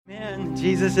Amen.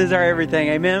 Jesus is our everything.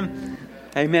 Amen.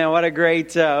 Amen. What a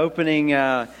great opening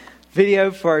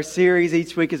video for our series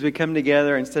each week as we come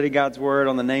together and study God's Word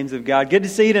on the names of God. Good to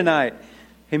see you tonight.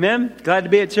 Amen. Glad to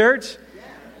be at church.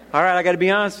 All right, I got to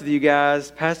be honest with you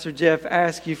guys. Pastor Jeff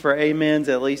asked you for amens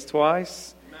at least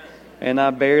twice, and I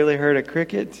barely heard a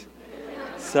cricket.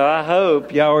 So I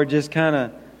hope y'all were just kind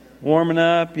of warming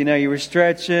up. You know, you were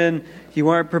stretching. You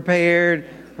weren't prepared.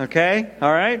 Okay?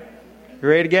 All right? You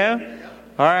ready to go?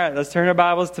 All right, let's turn our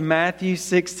Bibles to Matthew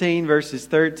 16, verses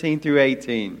 13 through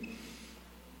 18.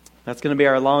 That's going to be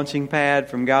our launching pad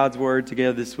from God's Word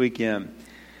together this weekend.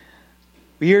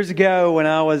 Years ago, when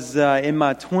I was in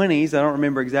my 20s, I don't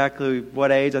remember exactly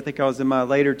what age, I think I was in my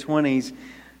later 20s,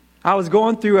 I was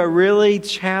going through a really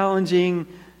challenging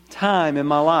time in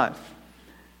my life.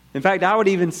 In fact, I would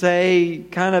even say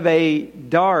kind of a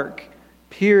dark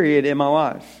period in my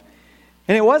life.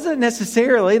 And it wasn't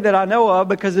necessarily that I know of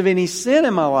because of any sin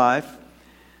in my life,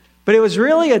 but it was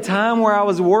really a time where I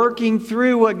was working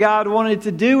through what God wanted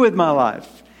to do with my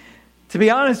life. To be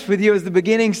honest with you, it was the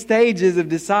beginning stages of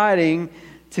deciding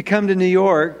to come to New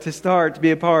York to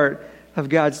be a part of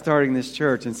God starting this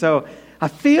church. And so I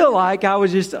feel like I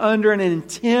was just under an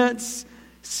intense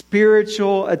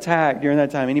spiritual attack during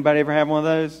that time. Anybody ever have one of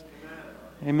those?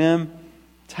 Amen.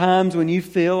 Times when you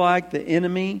feel like the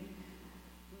enemy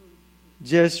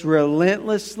just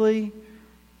relentlessly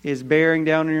is bearing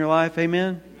down in your life.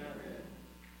 Amen?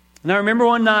 And I remember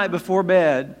one night before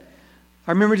bed,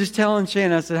 I remember just telling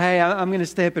Shannon, I said, hey, I'm going to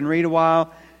stay up and read a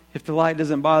while if the light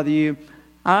doesn't bother you.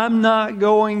 I'm not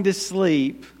going to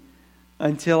sleep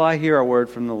until I hear a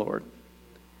word from the Lord.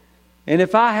 And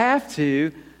if I have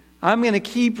to, I'm going to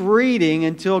keep reading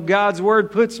until God's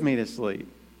Word puts me to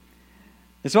sleep.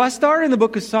 And so I started in the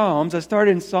book of Psalms. I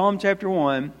started in Psalm chapter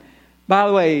 1. By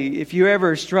the way, if you're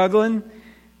ever struggling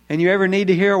and you ever need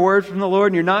to hear a word from the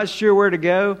Lord and you're not sure where to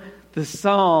go, the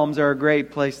Psalms are a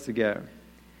great place to go.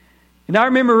 And I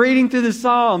remember reading through the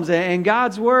Psalms, and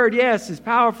God's Word, yes, is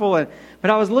powerful.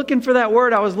 But I was looking for that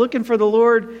word. I was looking for the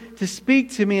Lord to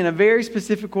speak to me in a very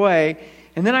specific way.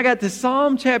 And then I got to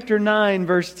Psalm chapter 9,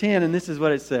 verse 10, and this is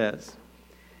what it says.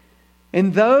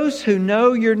 And those who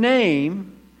know your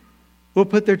name will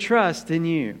put their trust in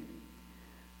you.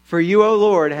 For you, O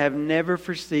Lord, have never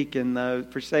forsaken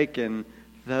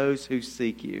those who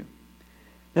seek you.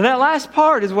 Now that last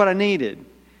part is what I needed.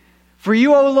 For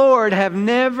you, O Lord, have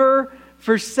never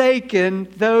forsaken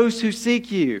those who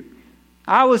seek you.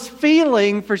 I was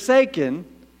feeling forsaken,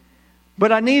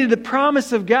 but I needed the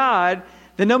promise of God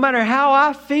that no matter how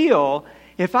I feel,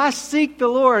 if I seek the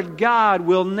Lord, God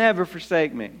will never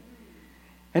forsake me.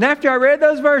 And after I read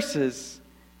those verses,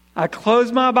 I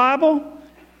closed my Bible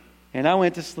and I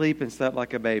went to sleep and slept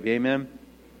like a baby. Amen?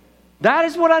 That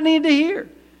is what I need to hear.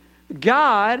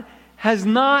 God has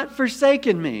not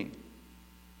forsaken me.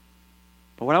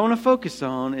 But what I want to focus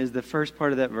on is the first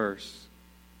part of that verse.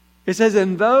 It says,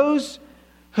 and those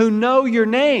who know your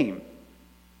name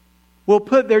will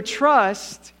put their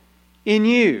trust in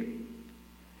you.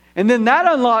 And then that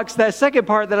unlocks that second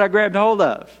part that I grabbed hold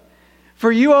of.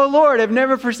 For you, O Lord, have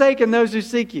never forsaken those who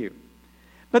seek you.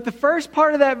 But the first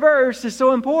part of that verse is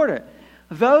so important.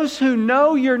 Those who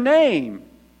know your name,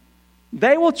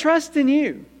 they will trust in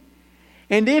you.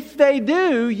 And if they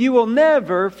do, you will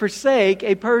never forsake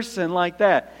a person like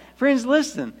that. Friends,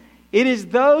 listen. It is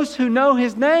those who know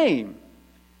His name,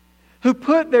 who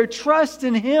put their trust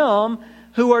in Him,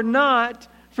 who are not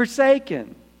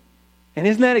forsaken. And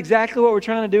isn't that exactly what we're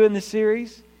trying to do in this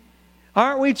series?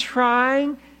 Aren't we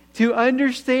trying to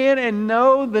understand and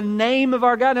know the name of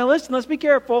our God? Now listen, let's be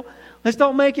careful. Let's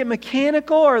don't make it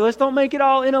mechanical or let's don't make it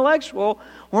all intellectual.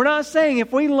 We're not saying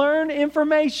if we learn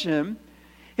information,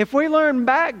 if we learn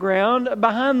background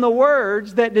behind the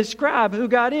words that describe who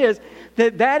God is,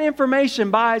 that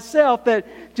information by itself,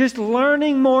 that just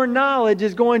learning more knowledge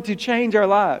is going to change our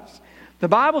lives. The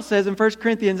Bible says in 1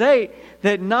 Corinthians 8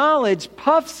 that knowledge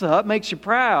puffs up, makes you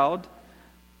proud,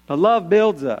 but love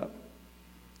builds up.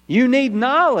 You need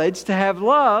knowledge to have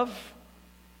love,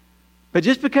 but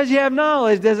just because you have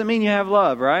knowledge doesn't mean you have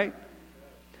love, right?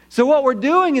 So what we're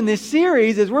doing in this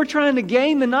series is we're trying to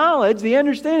gain the knowledge, the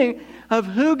understanding of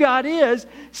who God is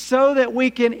so that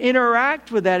we can interact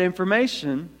with that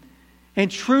information and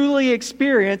truly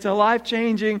experience a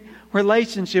life-changing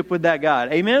relationship with that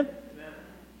God. Amen? Amen.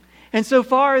 And so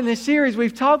far in this series,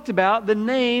 we've talked about the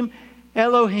name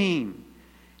Elohim.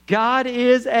 God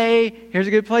is here's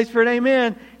a good place for an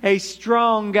amen, a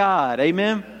strong God.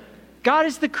 Amen? God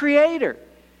is the creator.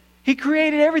 He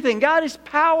created everything. God is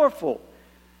powerful.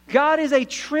 God is a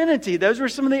Trinity. Those were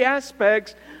some of the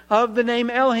aspects of the name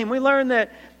Elohim. We learned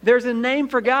that there's a name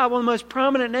for God, one of the most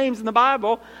prominent names in the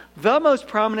Bible. The most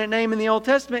prominent name in the Old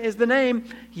Testament is the name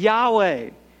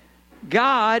Yahweh.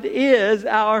 God is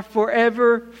our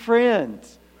forever friend.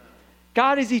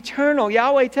 God is eternal.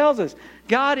 Yahweh tells us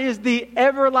God is the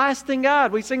everlasting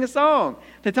God. We sing a song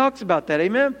that talks about that.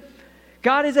 Amen?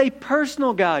 God is a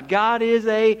personal God. God is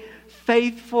a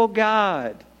faithful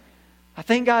God. I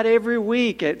thank God every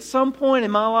week at some point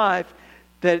in my life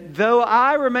that though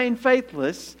I remain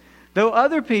faithless, though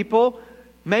other people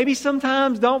maybe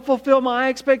sometimes don't fulfill my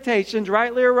expectations,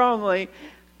 rightly or wrongly,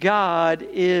 God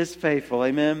is faithful.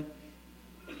 Amen?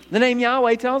 The name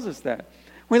Yahweh tells us that.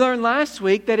 We learned last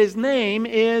week that His name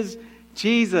is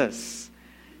Jesus.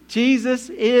 Jesus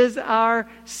is our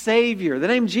Savior. The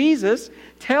name Jesus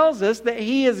tells us that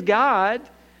He is God.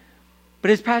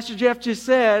 But as Pastor Jeff just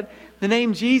said, the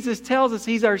name Jesus tells us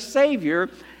He's our Savior.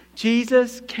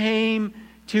 Jesus came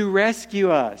to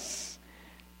rescue us.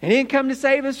 He didn't come to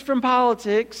save us from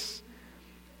politics.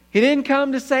 He didn't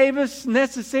come to save us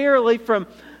necessarily from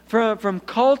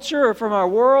culture or from our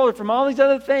world or from all these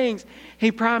other things.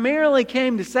 He primarily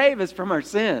came to save us from our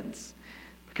sins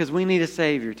because we need a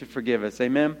Savior to forgive us.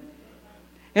 Amen?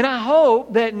 And I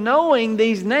hope that knowing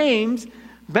these names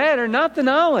better, not the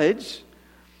knowledge,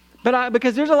 but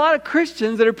because there's a lot of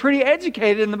Christians that are pretty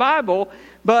educated in the Bible,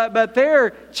 but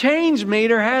their change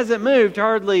meter hasn't moved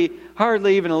hardly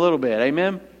even a little bit.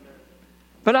 Amen?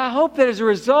 But I hope that as a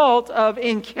result of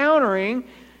encountering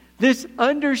this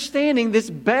understanding, this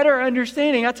better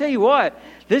understanding, I tell you what,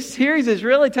 this series is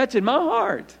really touching my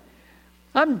heart.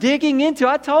 I'm digging into,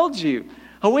 I told you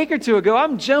a week or two ago,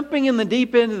 I'm jumping in the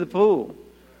deep end of the pool.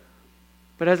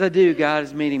 But as I do, God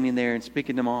is meeting me there and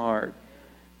speaking to my heart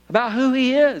about who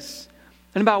He is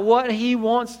and about what He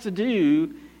wants to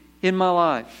do in my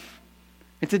life.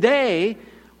 And today,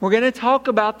 we're going to talk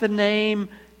about the name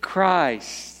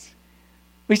Christ.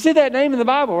 We see that name in the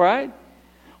Bible, right?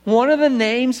 One of the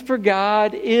names for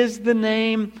God is the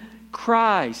name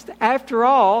Christ. After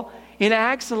all, in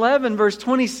Acts 11, verse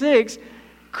 26,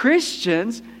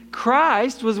 Christians,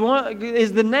 Christ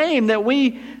is the name that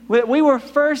we were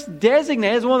first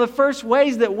designated as one of the first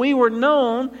ways that we were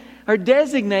known or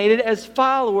designated as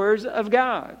followers of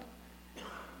God.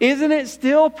 Isn't it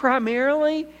still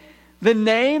primarily the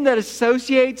name that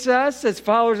associates us as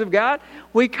followers of God?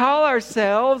 We call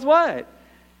ourselves what?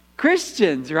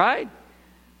 Christians, right?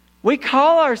 We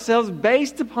call ourselves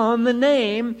based upon the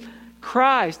name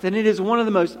Christ. And it is one of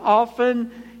the most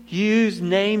often used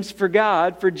names for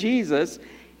God, for Jesus,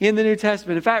 in the New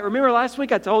Testament. In fact, remember last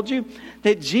week I told you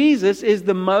that Jesus is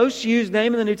the most used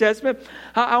name in the New Testament?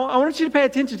 I want you to pay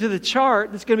attention to the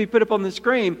chart that's going to be put up on the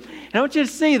screen. And I want you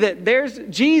to see that there's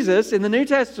Jesus in the New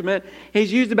Testament.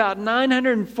 He's used about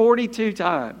 942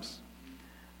 times.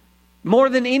 More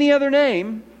than any other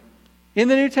name in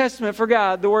the New Testament for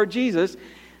God, the word Jesus.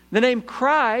 The name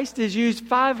Christ is used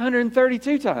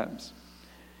 532 times.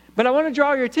 But I want to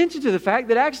draw your attention to the fact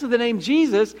that actually the name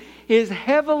Jesus is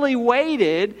heavily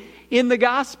weighted in the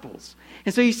Gospels.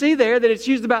 And so you see there that it's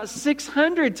used about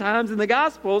 600 times in the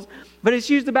Gospels, but it's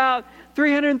used about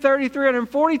 330,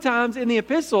 340 times in the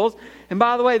epistles. And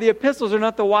by the way, the epistles are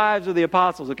not the wives of the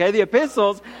apostles, okay? The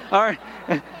epistles are,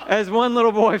 as one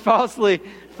little boy falsely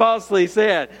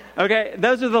said, okay,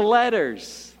 those are the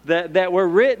letters that were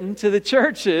written to the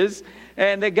churches,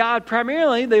 and that God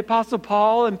primarily, the Apostle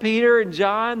Paul and Peter and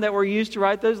John, that were used to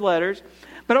write those letters.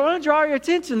 But I want to draw your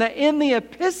attention that in the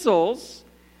epistles,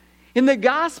 in the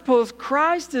Gospels,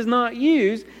 Christ is not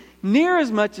used near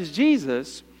as much as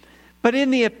Jesus. But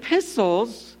in the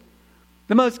epistles,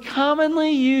 the most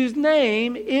commonly used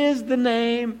name is the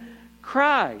name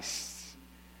Christ.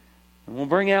 And we'll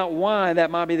bring out why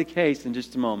that might be the case in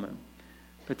just a moment.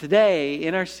 But today,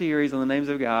 in our series on the names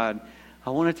of God, I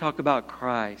want to talk about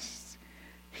Christ.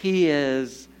 He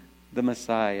is the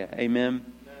Messiah. Amen?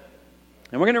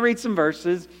 And we're going to read some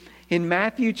verses in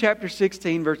Matthew chapter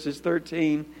 16, verses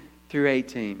 13 through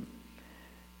 18.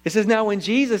 It says, "Now when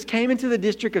Jesus came into the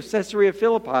district of Caesarea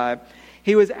Philippi,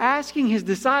 He was asking His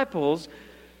disciples,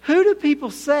 'Who do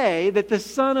people say that the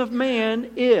Son of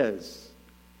Man is?'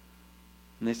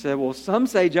 And they said, 'Well, some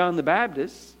say John the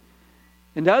Baptist,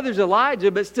 and others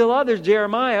Elijah, but still others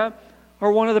Jeremiah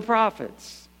or one of the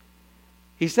prophets.'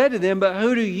 He said to them, 'But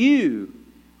who do you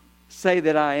say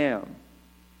that I am?'"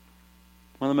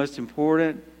 One of the most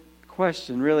important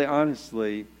questions, really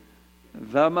honestly,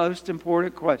 the most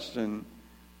important question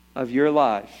of your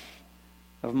life,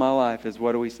 of my life, is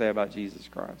what do we say about Jesus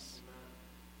Christ?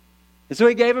 And so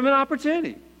He gave him an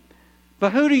opportunity.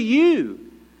 "But who do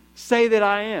you say that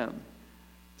I am?"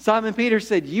 Simon Peter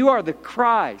said, "You are the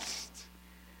Christ,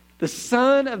 the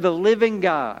Son of the living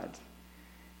God."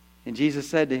 And Jesus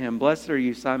said to him, "Blessed are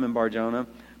you, Simon Bar-Jonah.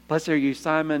 Blessed are you,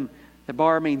 Simon." The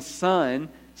Bar means son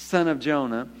of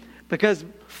Jonah. Because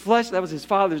flesh, that was his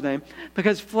father's name.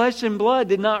 Because flesh and blood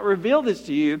did not reveal this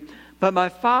to you, but my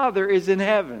Father is in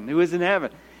heaven, who is in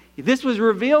heaven. This was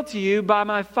revealed to you by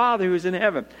my Father who is in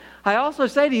heaven. I also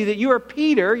say to you that you are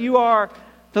Peter, you are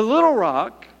the little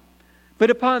rock. But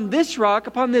upon this rock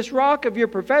of your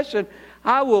profession,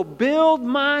 I will build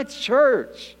my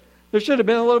church. There should have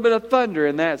been a little bit of thunder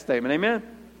in that statement. Amen?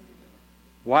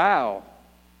 Wow.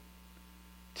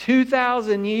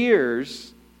 2,000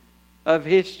 years of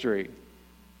history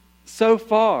so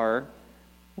far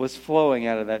was flowing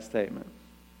out of that statement.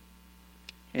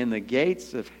 And the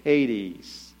gates of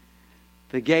Hades,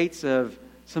 the gates of,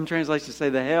 some translations say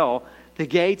the hell, the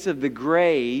gates of the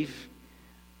grave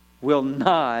will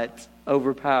not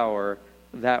overpower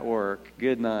that work.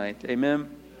 Good night. Amen?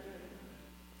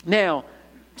 Now,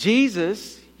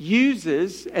 Jesus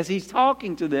uses, as he's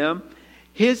talking to them,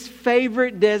 his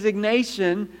favorite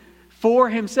designation for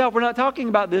himself. We're not talking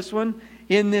about this one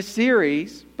in this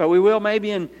series, but we will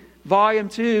maybe in Volume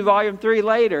 2, Volume 3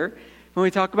 later, when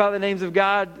we talk about the names of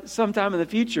God sometime in the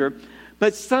future.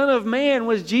 But Son of Man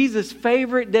was Jesus'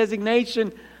 favorite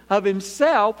designation of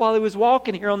himself while he was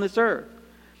walking here on this earth.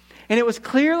 And it was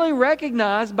clearly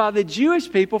recognized by the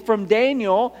Jewish people from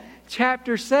Daniel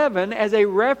chapter 7 as a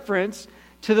reference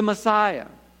to the Messiah.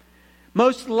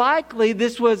 Most likely,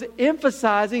 this was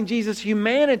emphasizing Jesus'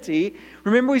 humanity.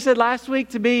 Remember we said last week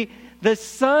to be the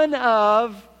son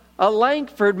of a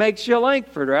Langford makes you a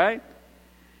Langford, right?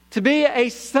 To be a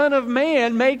son of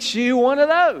man makes you one of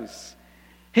those.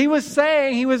 He was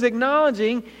saying, he was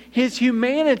acknowledging his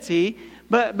humanity,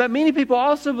 but many people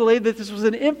also believe that this was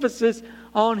an emphasis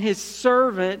on his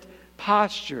servant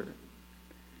posture.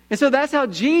 And so that's how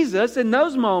Jesus, in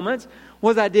those moments,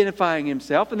 was identifying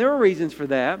himself, and there were reasons for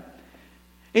that.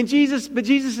 But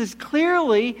Jesus is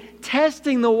clearly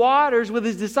testing the waters with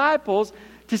his disciples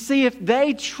to see if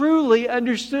they truly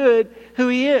understood who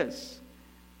he is.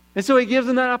 And so he gives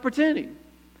them that opportunity.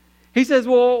 He says,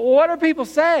 well, what are people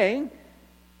saying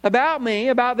about me,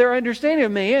 about their understanding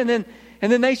of me? And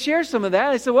then they share some of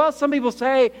that. They say, well, some people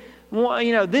say,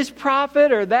 well, this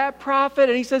prophet or that prophet.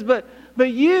 And he says, but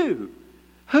you,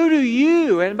 who do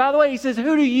you? And by the way, he says,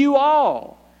 who do you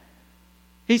all?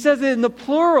 He says it in the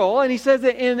plural, and he says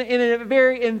it in a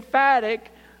very emphatic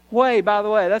way, by the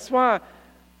way. That's why,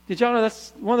 did y'all know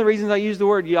that's one of the reasons I use the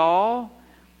word y'all?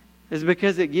 Is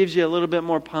because it gives you a little bit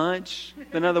more punch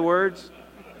than other words.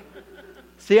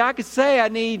 See, I could say I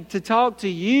need to talk to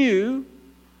you,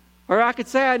 or I could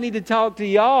say I need to talk to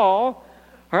y'all,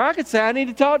 or I could say I need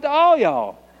to talk to all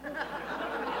y'all.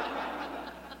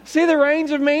 See the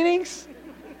range of meanings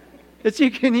that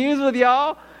you can use with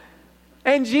y'all?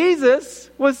 And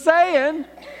Jesus was saying,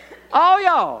 all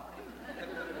y'all.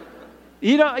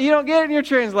 You don't get it in your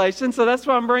translation, so that's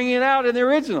why I'm bringing it out in the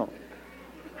original.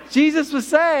 Jesus was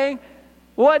saying,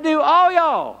 what do all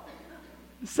y'all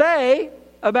say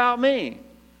about me?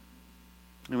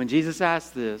 And when Jesus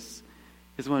asked this,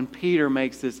 is when Peter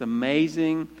makes this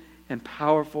amazing and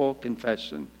powerful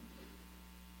confession.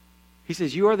 He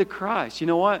says, you are the Christ. You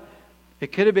know what?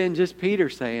 It could have been just Peter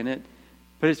saying it,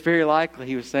 but it's very likely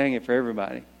he was saying it for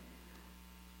everybody.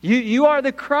 You are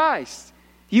the Christ.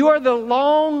 You are the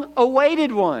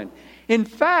long-awaited one. In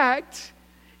fact,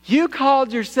 you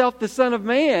called yourself the Son of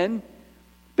Man,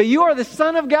 but you are the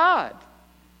Son of God.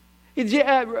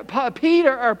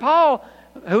 Peter, or Paul,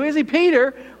 who is he?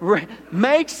 Peter,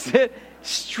 makes it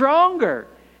stronger.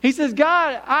 He says,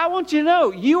 God, I want you to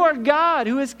know, you are God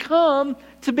who has come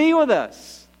to be with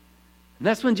us. And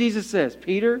that's when Jesus says,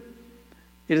 Peter,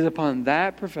 it is upon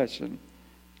that profession,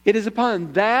 it is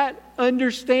upon that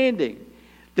understanding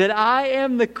that I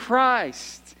am the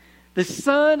Christ, the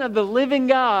Son of the living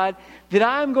God, that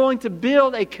I'm going to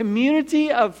build a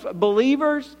community of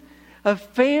believers, a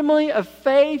family of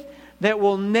faith that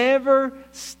will never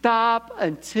stop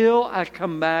until I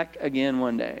come back again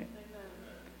one day.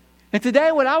 And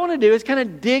today what I want to do is kind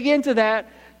of dig into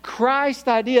that Christ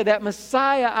idea, that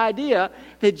Messiah idea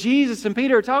that Jesus and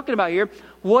Peter are talking about here.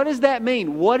 What does that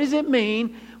mean? What does it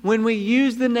mean when we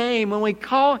use the name, when we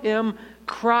call him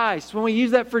Christ, when we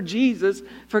use that for Jesus,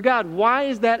 for God? Why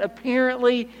is that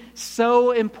apparently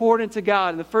so important to God?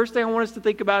 And the first thing I want us to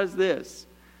think about is this.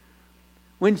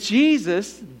 When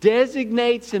Jesus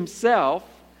designates himself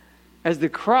as the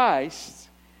Christ,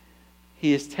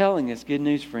 he is telling us, good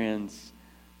news, friends,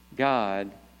 God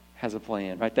has a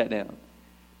plan. Write that down.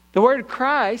 The word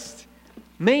Christ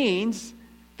means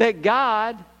that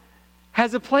God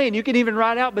has a plan. You can even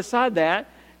write out beside that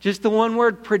just the one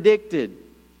word, predicted.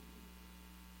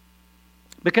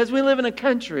 Because we live in a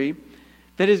country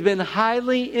that has been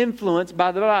highly influenced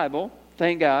by the Bible,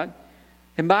 thank God,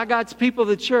 and by God's people,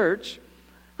 the church,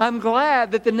 I'm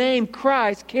glad that the name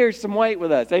Christ carries some weight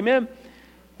with us. Amen?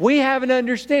 We have an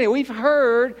understanding. We've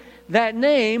heard that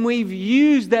name. We've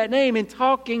used that name in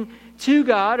talking to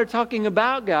God or talking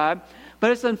about God.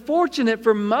 But it's unfortunate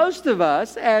for most of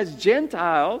us as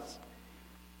Gentiles,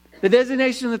 the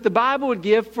designation that the Bible would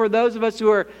give for those of us who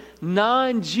are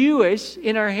non-Jewish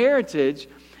in our heritage,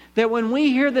 that when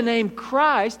we hear the name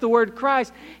Christ, the word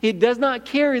Christ, it does not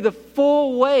carry the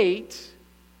full weight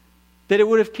that it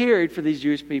would have carried for these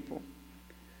Jewish people.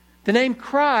 The name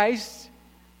Christ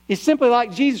is simply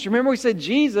like Jesus. Remember we said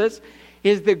Jesus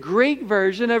is the Greek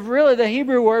version of really the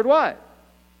Hebrew word what?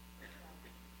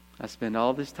 I spend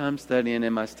all this time studying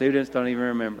and my students don't even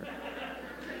remember.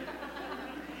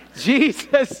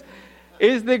 Jesus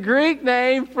is the Greek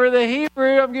name for the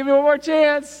Hebrew. I'm giving you one more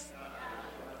chance.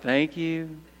 Thank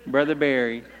you, Brother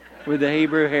Barry, with the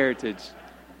Hebrew heritage.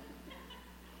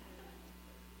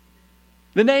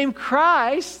 The name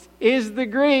Christ is the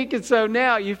Greek, and so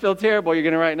now you feel terrible. You're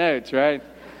going to write notes, right?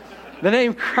 The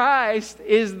name Christ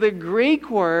is the Greek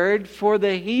word for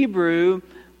the Hebrew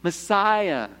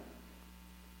Messiah.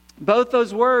 Both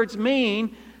those words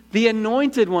mean the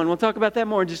anointed one. We'll talk about that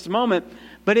more in just a moment.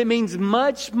 But it means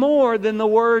much more than the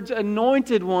words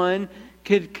anointed one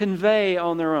could convey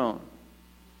on their own.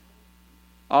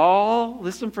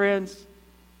 Listen friends,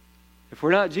 if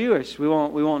we're not Jewish, we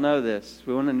won't know this.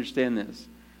 We won't understand this.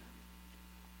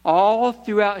 All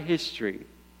throughout history,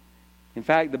 in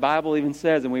fact, the Bible even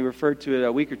says, and we referred to it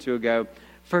a week or two ago,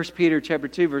 1 Peter chapter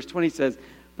 2, verse 20 says,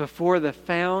 before the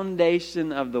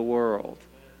foundation of the world.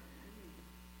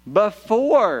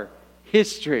 Before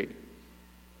history,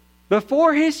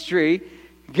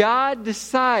 God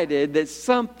decided that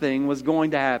something was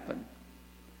going to happen.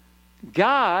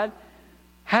 God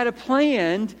had a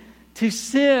plan to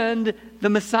send the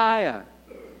Messiah,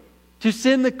 to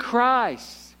send the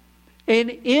Christ. And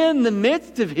in the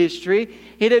midst of history,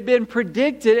 it had been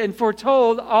predicted and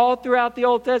foretold all throughout the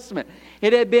Old Testament.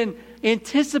 It had been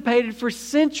anticipated for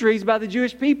centuries by the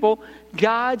Jewish people,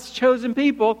 God's chosen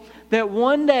people, that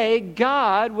one day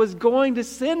God was going to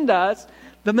send us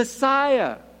the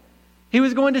Messiah. He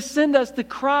was going to send us the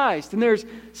Christ. And there's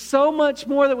so much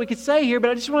more that we could say here,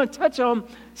 but I just want to touch on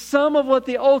some of what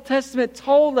the Old Testament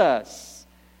told us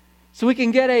so we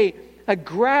can get a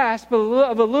grasp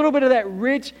of a little bit of that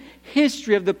rich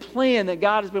history of the plan that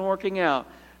God has been working out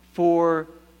for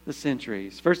the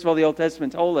centuries. First of all, the Old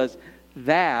Testament told us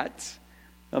that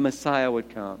a Messiah would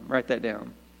come. Write that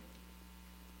down.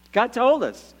 God told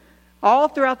us all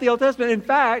throughout the Old Testament. In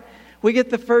fact, we get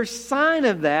the first sign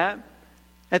of that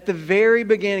at the very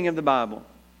beginning of the Bible.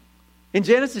 In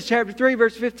Genesis chapter 3,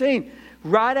 verse 15,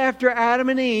 right after Adam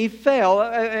and Eve fell,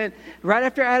 and right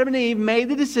after Adam and Eve made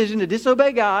the decision to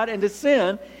disobey God and to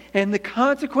sin, and the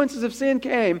consequences of sin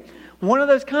came, one of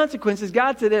those consequences,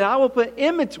 God said that I will put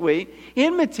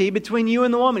enmity between you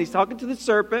and the woman. He's talking to the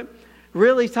serpent,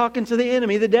 really he's talking to the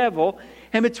enemy, the devil,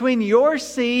 and between your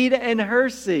seed and her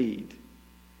seed.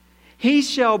 He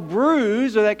shall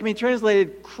bruise, or that can be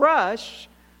translated crush,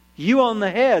 you on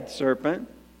the head, serpent,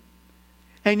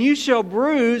 and you shall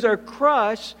bruise or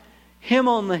crush him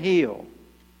on the heel.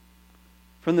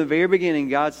 From the very beginning,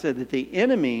 God said that the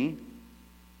enemy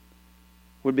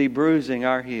would be bruising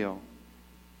our heel.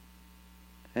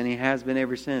 And he has been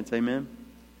ever since. Amen?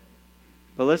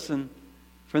 But listen,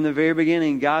 from the very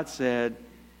beginning, God said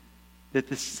that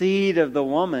the seed of the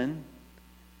woman,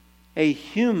 a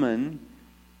human,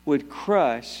 would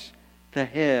crush the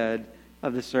head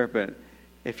of the serpent.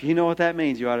 If you know what that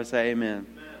means, you ought to say amen.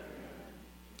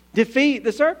 Defeat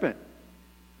the serpent.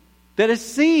 That a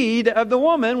seed of the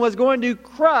woman was going to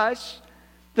crush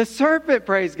the serpent,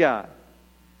 praise God.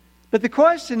 But the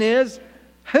question is,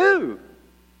 who?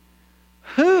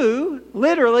 Who,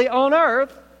 literally on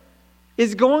earth,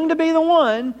 is going to be the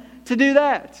one to do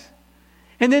that?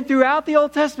 And then throughout the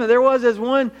Old Testament, there was, as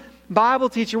one Bible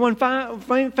teacher, one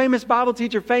famous Bible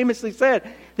teacher famously said,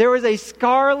 there was a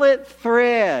scarlet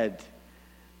thread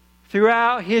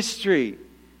throughout history.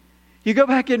 You go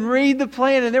back and read the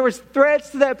plan, and there was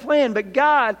threads to that plan, but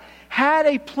God had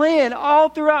a plan all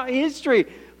throughout history.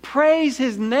 Praise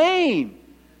His name.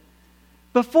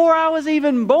 Before I was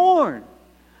even born,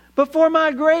 before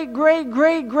my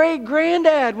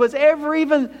great-great-great-great-granddad was ever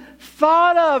even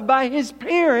thought of by his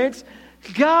parents,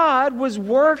 God was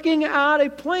working out a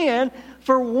plan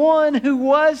for one who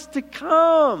was to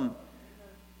come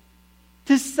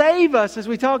to save us, as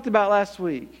we talked about last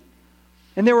week.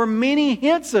 And there were many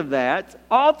hints of that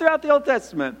all throughout the Old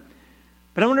Testament.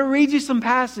 But I want to read you some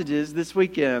passages this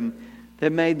weekend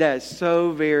that made that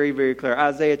so very, very clear.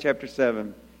 Isaiah chapter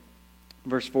 7,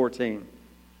 verse 14.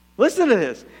 Listen to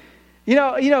this.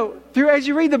 As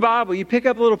you read the Bible, you pick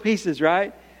up little pieces,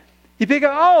 right? You pick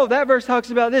up, oh, that verse talks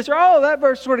about this, or oh, that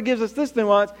verse sort of gives us this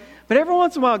nuance. But every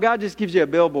once in a while, God just gives you a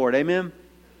billboard. Amen?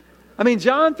 I mean,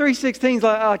 John 3:16 is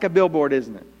like a billboard,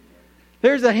 isn't it?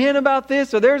 There's a hint about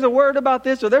this, or there's a word about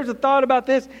this, or there's a thought about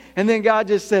this, and then God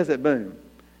just says it, boom.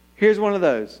 Here's one of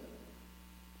those.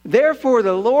 Therefore,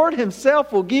 the Lord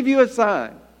Himself will give you a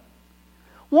sign.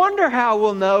 Wonder how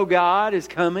we'll know God is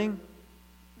coming?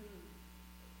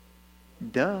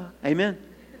 Duh. Amen.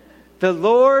 The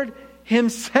Lord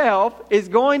Himself is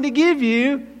going to give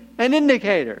you an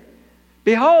indicator.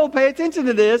 Behold, pay attention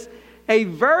to this. A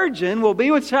virgin will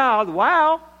be with child.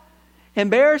 Wow.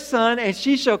 And bear a son, and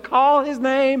she shall call his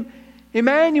name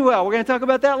Emmanuel. We're going to talk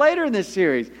about that later in this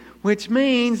series, which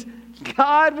means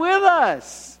God with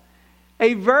us.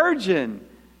 A virgin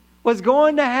was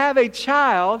going to have a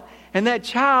child, and that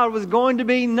child was going to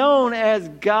be known as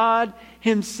God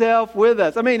Himself with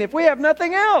us. I mean, if we have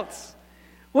nothing else,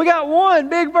 we got one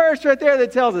big verse right there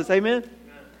that tells us, amen?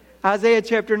 Isaiah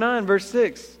chapter 9, verse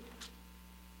 6.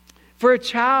 For a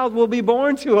child will be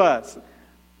born to us.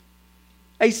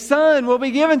 A son will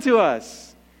be given to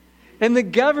us. And the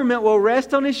government will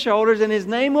rest on His shoulders, and His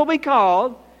name will be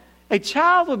called. A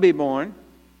child will be born.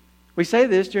 We say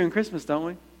this during Christmas, don't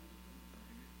we?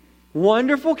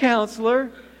 Wonderful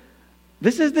Counselor.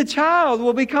 This is the child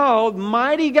will be called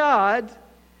Mighty God,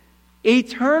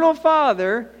 Eternal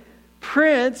Father,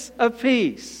 Prince of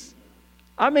Peace.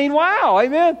 I mean, wow,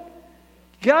 amen.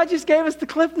 God just gave us the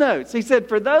cliff notes. He said,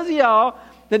 for those of y'all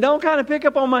that don't kind of pick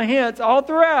up on my hints all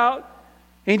throughout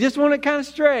and just want it kind of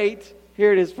straight,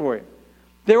 here it is for you.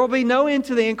 There will be no end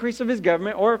to the increase of His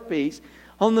government or of peace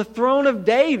on the throne of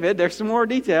David, there's some more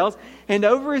details, and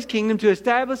over His kingdom to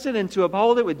establish it and to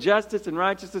uphold it with justice and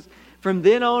righteousness from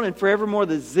then on and forevermore.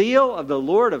 The zeal of the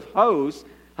Lord of hosts,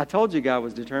 I told you God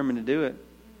was determined to do it.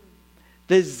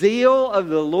 The zeal of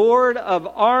the Lord of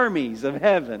armies of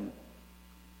heaven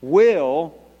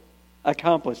will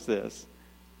accomplish this.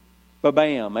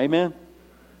 Ba-bam, amen?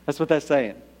 That's what that's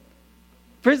saying.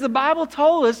 Friends, the Bible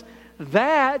told us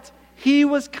that He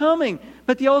was coming.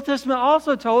 But the Old Testament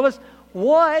also told us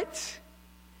what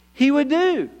He would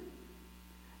do.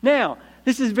 Now,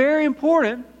 this is very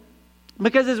important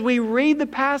because as we read the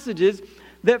passages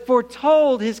that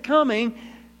foretold His coming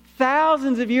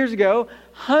thousands of years ago,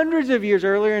 hundreds of years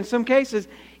earlier in some cases,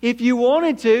 if you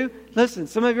wanted to, listen,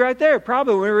 some of you right there,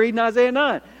 probably when we were reading Isaiah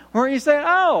 9, weren't you saying,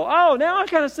 oh, now I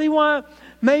kind of see why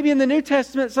maybe in the New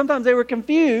Testament sometimes they were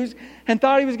confused and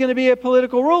thought He was going to be a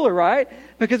political ruler, right?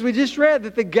 Because we just read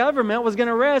that the government was going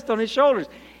to rest on His shoulders.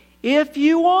 If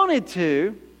you wanted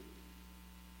to,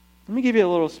 let me give you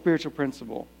a little spiritual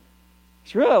principle.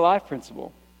 It's really a life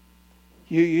principle.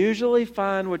 You usually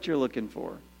find what you're looking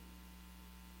for.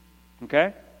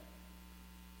 Okay?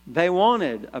 They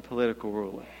wanted a political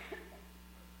ruler.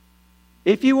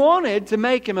 If you wanted to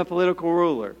make Him a political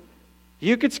ruler,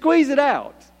 you could squeeze it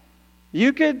out.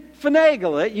 You could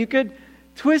finagle it. You could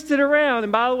twist it around.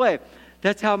 And by the way,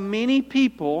 that's how many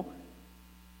people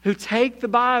who take the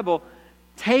Bible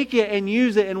take it and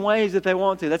use it in ways that they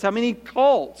want to. That's how many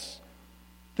cults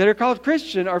that are called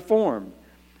Christian are formed.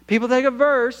 People take a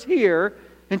verse here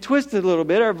and twist it a little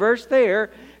bit, or a verse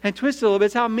there and twist it a little bit.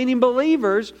 It's how many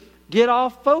believers get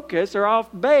off focus or off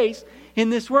base in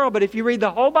this world. But if you read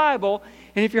the whole Bible,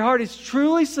 and if your heart is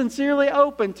truly, sincerely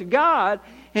open to God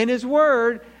and His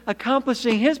Word,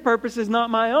 accomplishing His purposes, not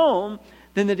my own,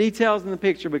 then the details in the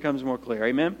picture becomes more clear.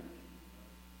 Amen?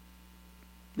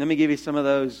 Let me give you some of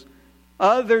those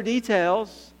other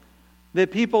details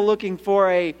that people looking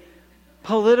for a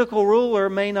political ruler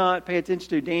may not pay attention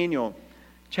to. Daniel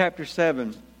chapter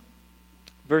 7,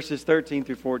 verses 13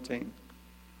 through 14.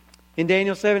 In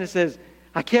Daniel 7 it says,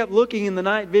 I kept looking in the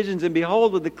night visions, and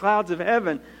behold, with the clouds of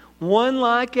heaven, one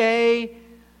like a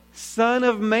son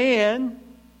of man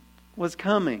was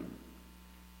coming.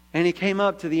 And he came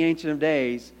up to the Ancient of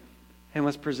Days and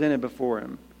was presented before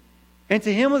Him. And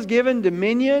to Him was given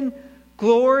dominion,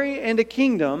 glory, and a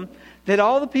kingdom, that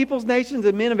all the peoples, nations,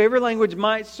 and men of every language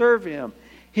might serve Him.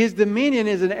 His dominion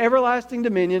is an everlasting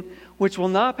dominion which will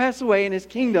not pass away, and His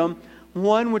kingdom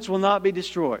one which will not be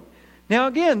destroyed. Now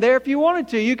again, there if you wanted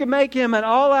to, you could make Him an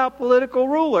all-out political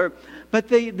ruler. But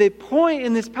the point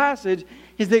in this passage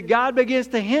is that God begins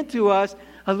to hint to us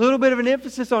a little bit of an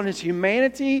emphasis on His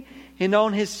humanity and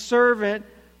on His servant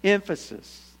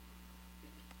emphasis.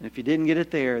 And if you didn't get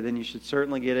it there, then you should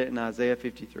certainly get it in Isaiah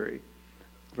 53,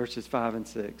 verses 5 and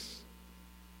 6.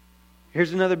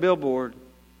 Here's another billboard.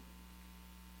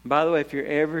 By the way, if you're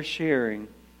ever sharing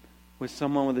with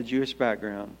someone with a Jewish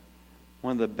background,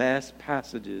 one of the best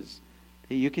passages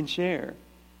that you can share,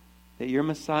 that your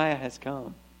Messiah has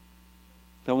come.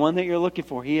 The one that you're looking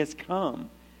for, He has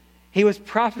come. He was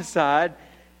prophesied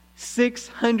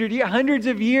 600 years, hundreds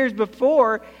of years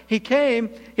before He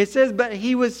came. It says, but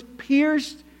He was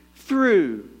pierced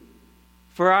through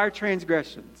for our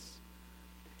transgressions.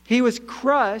 He was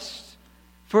crushed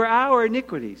for our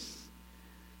iniquities.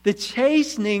 The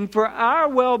chastening for our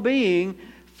well-being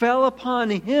fell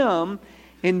upon Him,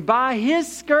 and by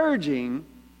His scourging,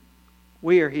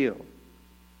 we are healed.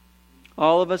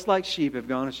 All of us like sheep have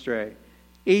gone astray.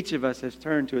 Each of us has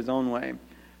turned to his own way.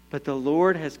 But the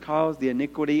Lord has caused the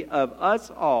iniquity of us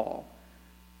all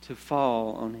to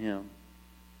fall on Him.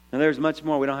 Now there's much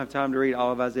more. We don't have time to read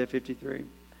all of Isaiah 53.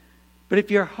 But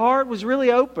if your heart was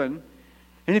really open,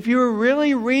 and if you were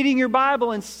really reading your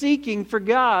Bible and seeking for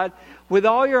God with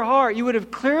all your heart, you would have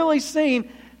clearly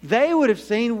seen, they would have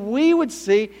seen, we would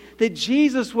see that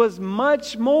Jesus was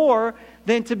much more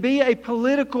than to be a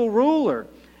political ruler.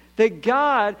 That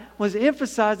God was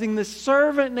emphasizing the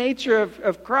servant nature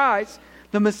of Christ,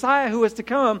 the Messiah who was to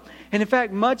come. And in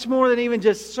fact, much more than even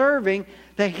just serving,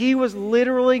 that He was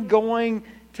literally going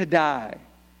to die.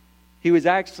 He was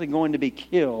actually going to be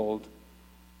killed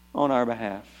on our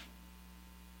behalf.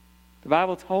 The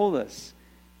Bible told us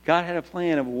God had a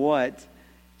plan of what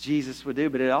Jesus would do.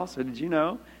 But it also, did you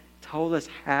know, told us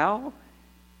how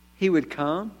He would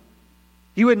come.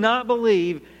 You would not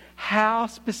believe how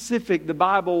specific the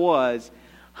Bible was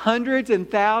hundreds and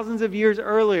thousands of years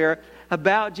earlier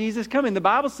about Jesus coming. The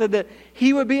Bible said that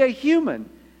He would be a human,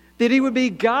 that He would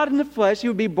be God in the flesh, He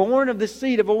would be born of the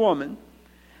seed of a woman,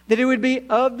 that He would be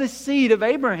of the seed of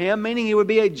Abraham, meaning He would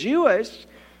be a Jewish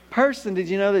person. Did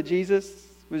you know that Jesus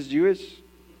was Jewish?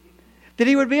 That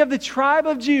He would be of the tribe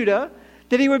of Judah,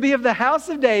 that He would be of the house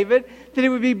of David, that He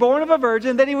would be born of a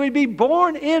virgin, that He would be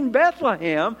born in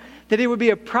Bethlehem, that He would be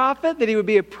a prophet, that He would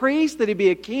be a priest, that He'd be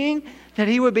a king, that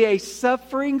He would be a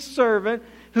suffering servant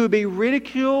who would be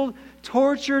ridiculed,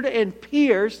 tortured, and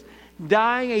pierced,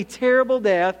 dying a terrible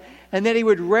death, and that He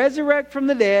would resurrect from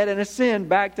the dead and ascend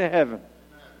back to heaven.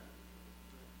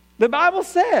 The Bible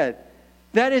said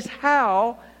that is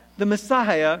how the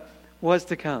Messiah was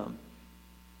to come.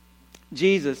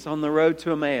 Jesus, on the road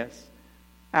to Emmaus,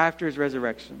 after His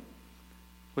resurrection,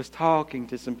 was talking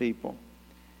to some people.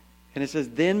 And it says,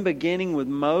 then beginning with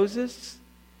Moses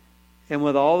and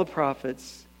with all the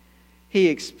prophets, He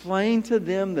explained to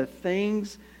them the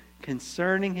things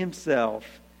concerning Himself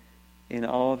in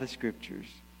all the Scriptures.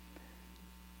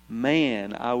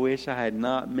 Man, I wish I had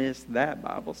not missed that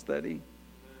Bible study.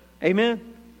 Amen?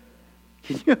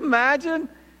 Can you imagine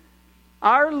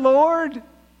our Lord,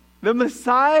 the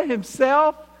Messiah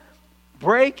Himself,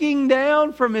 breaking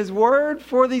down from His Word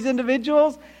for these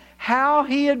individuals how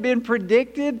He had been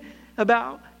predicted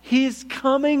about His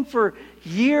coming for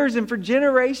years and for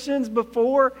generations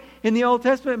before in the Old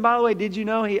Testament? And by the way, did you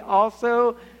know He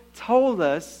also told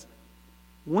us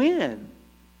when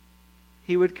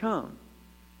He would come?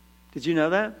 Did you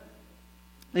know that?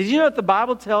 Did you know that the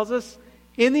Bible tells us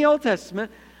in the Old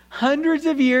Testament, hundreds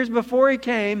of years before He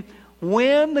came,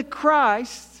 when the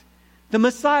Christ, the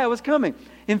Messiah, was coming?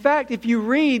 In fact, if you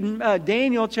read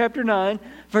Daniel chapter 9,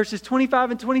 verses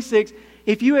 25 and 26,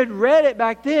 if you had read it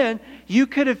back then, you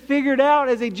could have figured out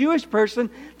as a Jewish person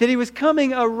that He was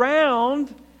coming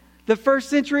around the 1st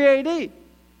century AD.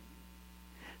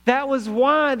 That was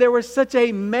why there was such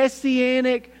a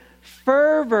messianic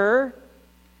fervor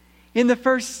in the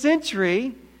 1st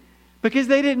century, because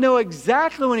they didn't know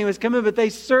exactly when He was coming, but they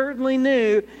certainly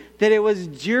knew that it was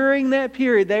during that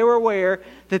period. They were aware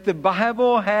that the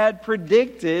Bible had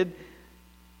predicted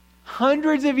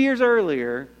hundreds of years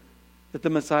earlier that the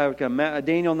Messiah would come.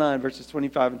 Daniel 9, verses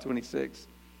 25 and 26.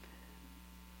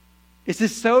 It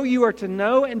says, so you are to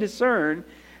know and discern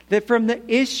that from the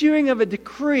issuing of a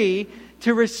decree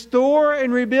to restore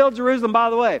and rebuild Jerusalem. By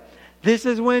the way, this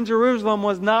is when Jerusalem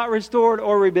was not restored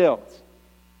or rebuilt.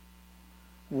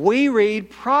 We read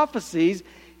prophecies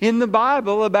in the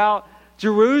Bible about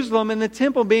Jerusalem and the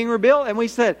temple being rebuilt, and we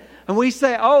say,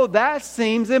 oh, that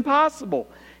seems impossible.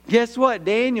 Guess what?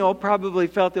 Daniel probably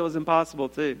felt it was impossible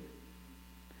too.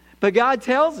 But God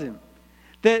tells him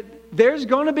that there's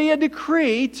going to be a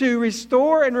decree to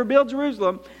restore and rebuild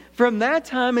Jerusalem. From that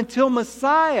time until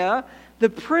Messiah, the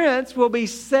Prince, will be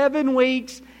 7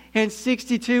 weeks and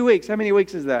 62 weeks. How many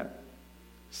weeks is that?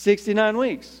 69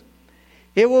 weeks.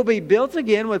 It will be built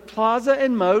again with plaza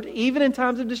and moat, even in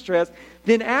times of distress.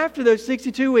 Then after those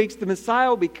 62 weeks, the Messiah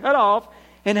will be cut off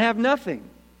and have nothing.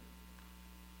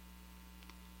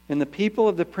 And the people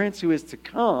of the Prince who is to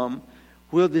come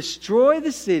will destroy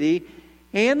the city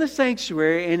and the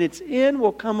sanctuary, and its end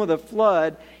will come with a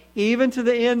flood. Even to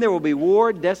the end there will be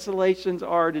war, desolations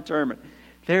are determined.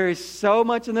 There is so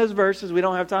much in those verses we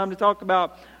don't have time to talk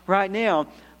about right now.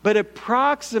 But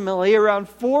approximately around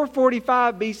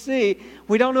 445 BC,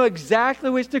 we don't know exactly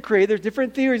which decree. There's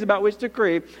different theories about which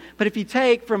decree. But if you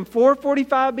take from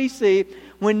 445 BC,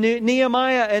 when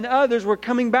Nehemiah and others were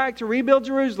coming back to rebuild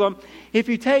Jerusalem, if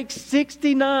you take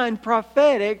 69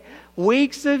 prophetic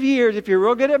weeks of years, if you're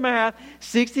real good at math,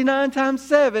 69 times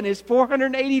 7 is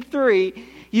 483.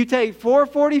 You take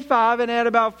 445 and add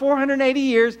about 480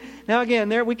 years. Now again,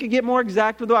 there we could get more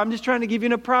exact with it. I'm just trying to give you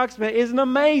an approximate. Isn't it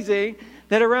amazing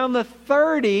that around the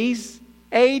 30s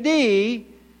AD,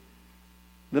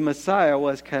 the Messiah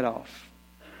was cut off?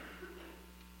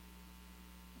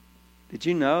 Did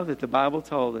you know that the Bible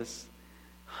told us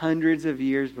hundreds of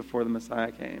years before the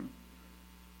Messiah came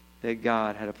that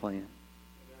God had a plan?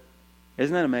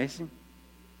 Isn't that amazing?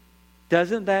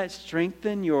 Doesn't that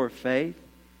strengthen your faith?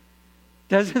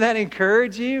 Doesn't that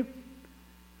encourage you?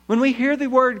 When we hear the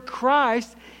word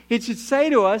Christ, it should say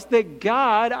to us that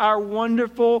God, our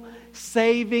wonderful,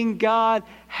 saving God,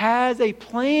 has a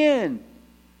plan.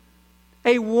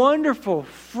 A wonderful,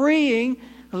 freeing,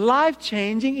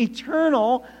 life-changing,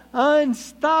 eternal,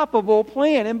 unstoppable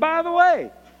plan. And by the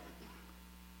way,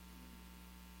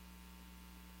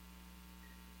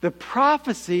 the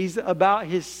prophecies about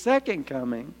His second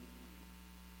coming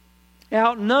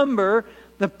outnumber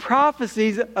the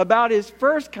prophecies about His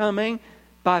first coming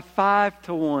by 5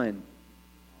 to 1.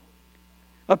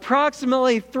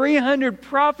 Approximately 300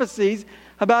 prophecies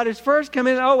about His first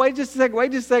coming. Oh, wait just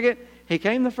a second. He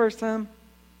came the first time.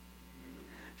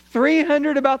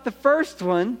 300 about the first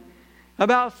one.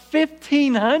 About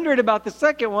 1,500 about the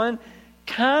second one.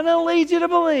 Kind of leads you to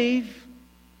believe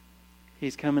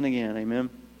He's coming again. Amen.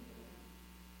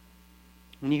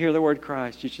 When you hear the word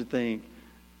Christ, you should think,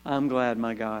 I'm glad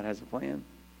my God has a plan.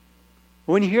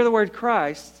 When you hear the word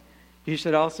Christ, you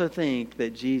should also think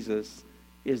that Jesus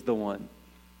is the one.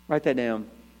 Write that down.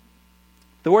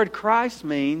 The word Christ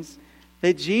means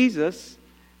that Jesus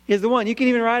is the one. You can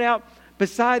even write out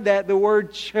beside that the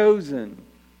word chosen.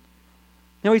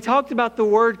 Now we talked about the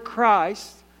word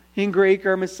Christ in Greek,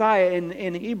 or Messiah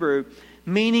in Hebrew,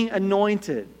 meaning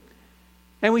anointed.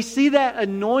 And we see that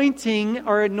anointing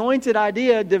or anointed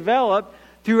idea develop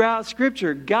throughout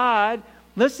Scripture. God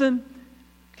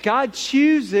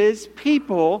chooses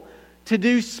people to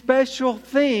do special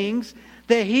things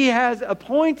that He has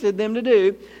appointed them to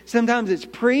do. Sometimes it's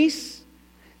priests.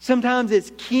 Sometimes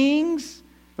it's kings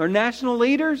or national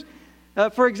leaders.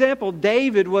 For example,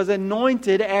 David was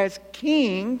anointed as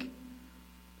king.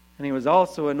 And he was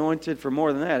also anointed for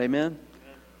more than that. Amen?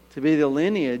 To be the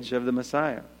lineage of the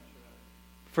Messiah.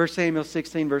 1 Samuel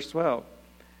 16 verse 12.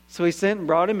 So he sent and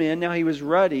brought him in. Now he was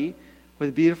ruddy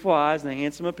with beautiful eyes and a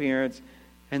handsome appearance.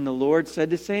 And the Lord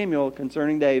said to Samuel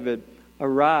concerning David,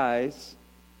 Arise,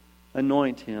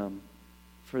 anoint him,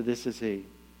 for this is he.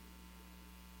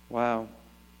 Wow.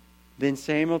 Then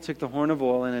Samuel took the horn of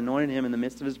oil and anointed him in the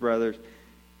midst of his brothers.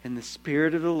 And the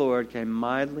Spirit of the Lord came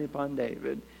mightily upon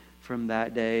David from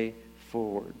that day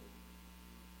forward.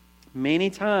 Many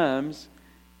times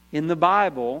in the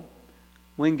Bible,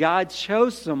 when God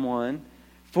chose someone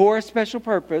for a special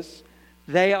purpose,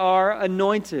 they are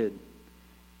anointed.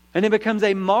 And it becomes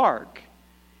a mark.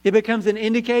 It becomes an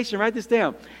indication, write this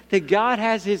down, that God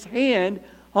has His hand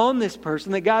on this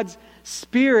person, that God's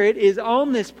Spirit is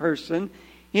on this person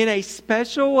in a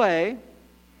special way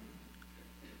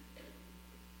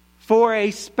for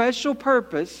a special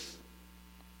purpose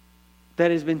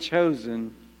that has been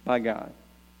chosen by God.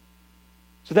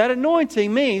 So that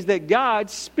anointing means that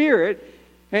God's Spirit,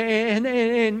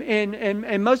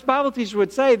 and most Bible teachers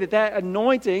would say that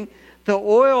anointing, the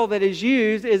oil that is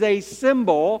used, is a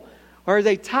symbol or is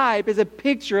a type, is a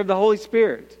picture of the Holy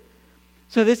Spirit.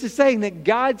 So this is saying that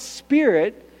God's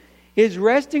Spirit is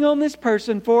resting on this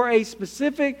person for a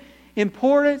specific,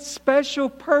 important, special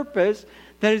purpose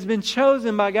that has been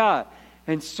chosen by God.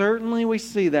 And certainly we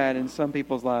see that in some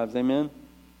people's lives. Amen?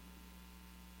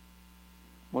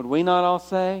 Would we not all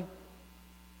say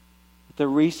that the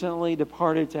recently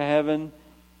departed to heaven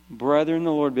brother in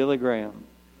the Lord, Billy Graham,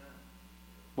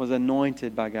 was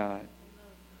anointed by God?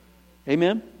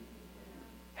 Amen?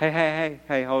 Hey,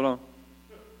 hold on.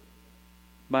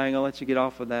 I ain't going to let you get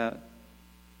off with that.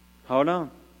 Hold on.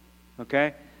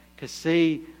 Okay? Because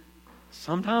see,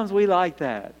 sometimes we like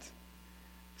that.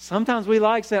 Sometimes we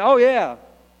like saying, oh yeah,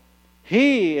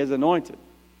 he is anointed.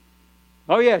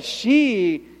 Oh yeah,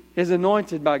 she is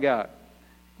anointed by God.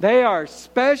 They are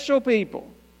special people.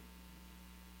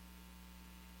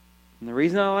 And the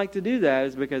reason I like to do that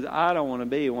is because I don't want to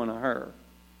be one of her.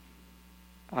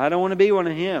 I don't want to be one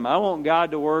of him. I want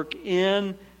God to work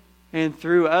in and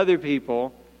through other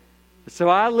people. So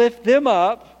I lift them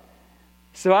up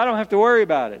so I don't have to worry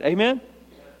about it. Amen?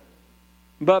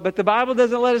 But the Bible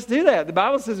doesn't let us do that. The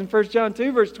Bible says in 1 John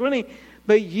 2, verse 20,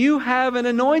 but you have an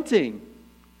anointing,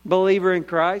 believer in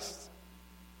Christ.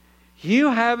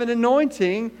 You have an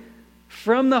anointing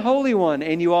from the Holy One,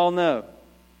 and you all know.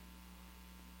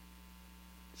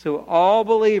 So all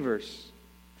believers,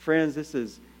 friends, this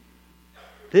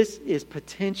is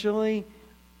potentially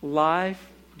life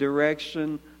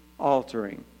direction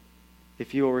altering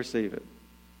if you will receive it.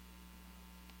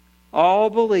 All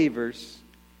believers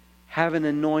have an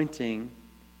anointing,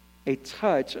 a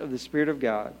touch of the Spirit of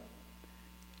God,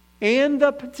 and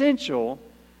the potential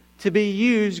to be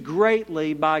used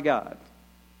greatly by God.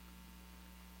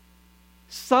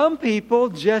 Some people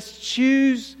just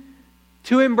choose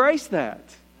to embrace that,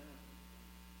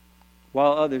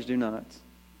 while others do not.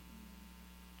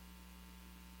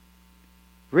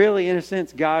 Really, in a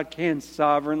sense, God can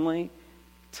sovereignly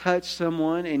touch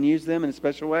someone and use them in a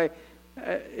special way.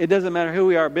 It doesn't matter who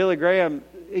we are. Billy Graham,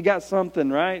 he got something,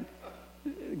 right?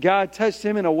 God touched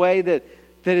him in a way that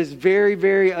is very,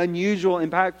 very unusual,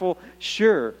 impactful,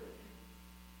 sure.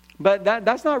 But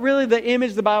that's not really the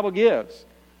image the Bible gives.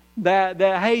 That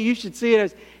hey, you should see it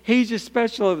as he's just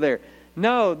special over there.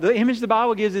 No, the image the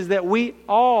Bible gives is that we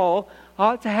all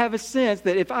ought to have a sense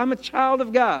that if I'm a child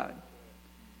of God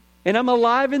and I'm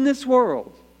alive in this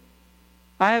world,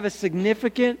 I have a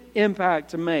significant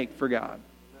impact to make for God.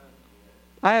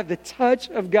 I have the touch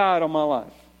of God on my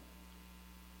life.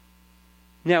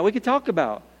 Now, we could talk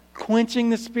about quenching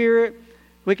the Spirit.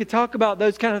 We could talk about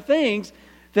those kind of things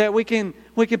that we can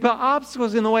put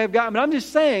obstacles in the way of God. But I'm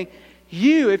just saying,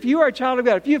 if you are a child of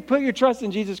God, if you have put your trust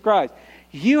in Jesus Christ,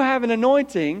 you have an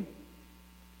anointing,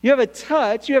 you have a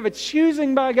touch, you have a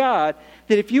choosing by God,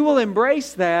 that if you will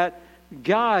embrace that,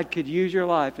 God could use your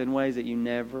life in ways that you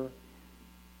never,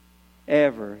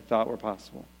 ever thought were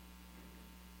possible.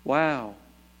 Wow.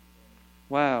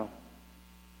 Wow.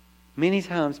 Many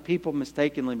times people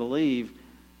mistakenly believe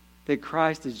that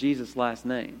Christ is Jesus' last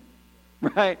name.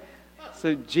 Right?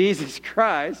 So Jesus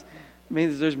Christ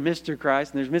means there's Mr.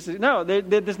 Christ and there's Mrs. No,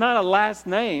 there's not a last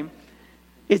name.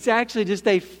 It's actually just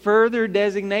a further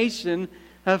designation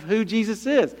of who Jesus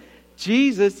is.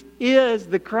 Jesus is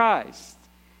the Christ.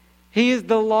 He is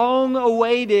the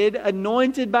long-awaited,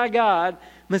 anointed by God,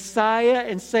 Messiah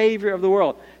and Savior of the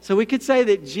world. So we could say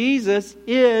that Jesus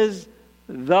is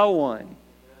the one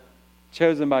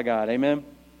chosen by God. Amen?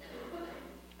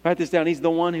 Write this down. He's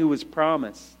the one who was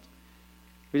promised.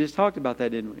 We just talked about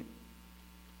that, didn't we?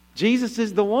 Jesus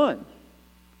is the one.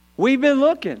 We've been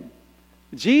looking.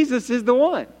 Jesus is the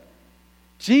one.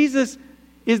 Jesus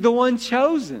is the one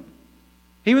chosen.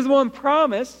 He was the one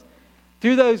promised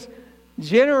through those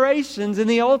generations in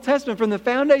the Old Testament, from the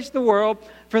foundation of the world,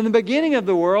 from the beginning of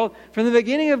the world, from the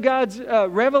beginning of God's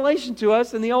revelation to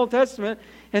us in the Old Testament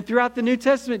and throughout the New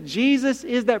Testament. Jesus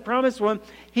is that promised one.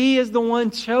 He is the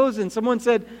one chosen. Someone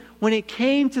said, when it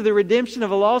came to the redemption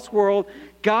of a lost world,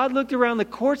 God looked around the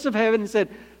courts of heaven and said,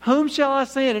 whom shall I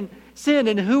send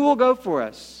and who will go for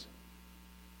us?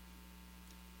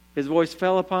 His voice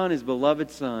fell upon His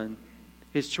beloved Son.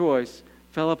 His choice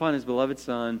fell upon His beloved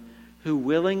Son, who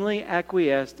willingly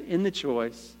acquiesced in the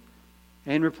choice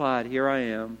and replied, here I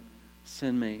am,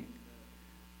 send me.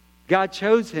 God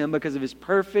chose Him because of His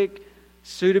perfect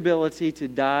suitability to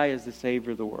die as the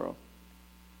Savior of the world.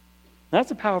 That's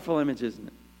a powerful image, isn't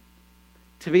it?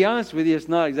 To be honest with you, it's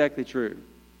not exactly true.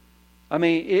 I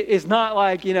mean, it's not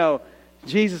like,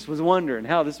 Jesus was wondering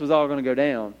how this was all going to go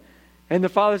down. And the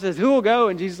Father says, who will go?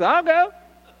 And Jesus says, I'll go.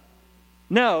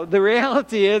 No, the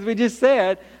reality is, we just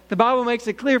said, the Bible makes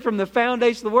it clear from the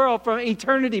foundation of the world, from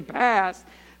eternity past,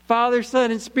 Father,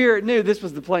 Son, and Spirit knew this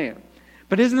was the plan.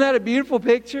 But isn't that a beautiful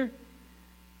picture?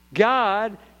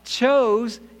 God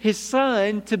chose His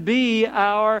Son to be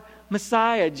our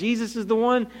Messiah. Jesus is the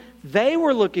one they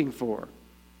were looking for.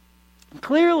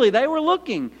 Clearly, they were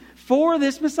looking for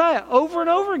this Messiah over and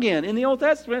over again in the Old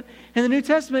Testament. In the New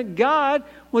Testament, God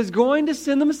was going to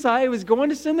send the Messiah. He was going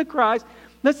to send the Christ.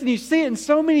 Listen, you see it in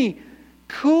so many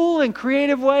cool and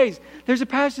creative ways. There's a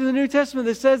passage in the New Testament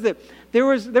that says that there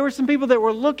were some people that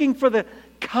were looking for the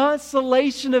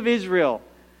consolation of Israel.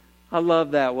 I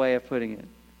love that way of putting it.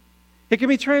 It can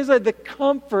be translated the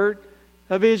comfort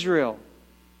of Israel.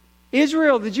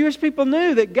 Israel, the Jewish people,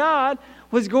 knew that God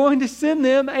was going to send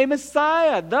them a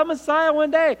Messiah, the Messiah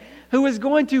one day, who was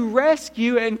going to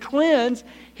rescue and cleanse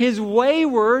His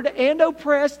wayward and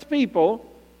oppressed people,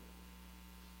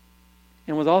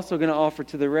 and was also going to offer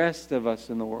to the rest of us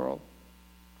in the world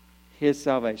His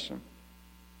salvation.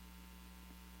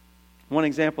 One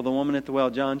example, the woman at the well,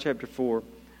 John chapter 4,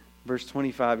 verse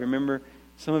 25. Remember,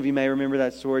 some of you may remember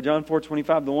that story. John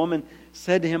 4:25, the woman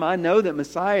said to him, I know that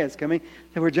Messiah is coming.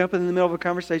 And we're jumping in the middle of a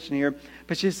conversation here.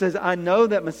 But she says, I know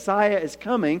that Messiah is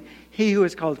coming, he who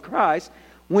is called Christ.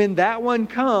 When that one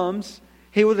comes,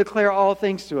 he will declare all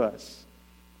things to us.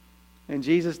 And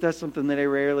Jesus does something that he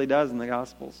rarely does in the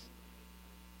Gospels.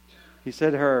 He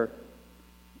said to her,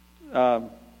 the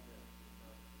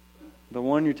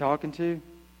one you're talking to,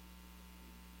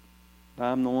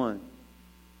 I'm the one.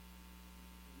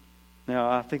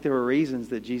 Now, I think there were reasons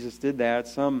that Jesus did that.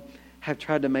 Some have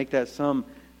tried to make that some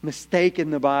mistake in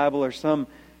the Bible or some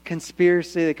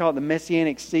conspiracy. They call it the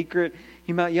Messianic secret.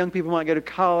 Young people might go to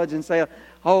college and say,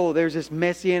 oh, there's this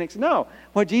Messianic. No,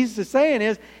 what Jesus is saying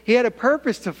is he had a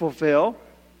purpose to fulfill.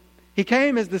 He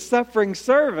came as the suffering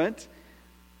servant.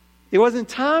 It wasn't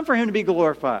time for him to be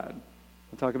glorified.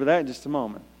 We'll talk about that in just a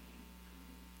moment.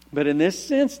 But in this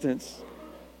instance,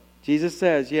 Jesus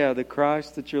says, yeah, the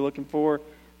Christ that you're looking for,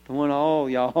 the one all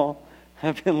y'all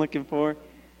have been looking for,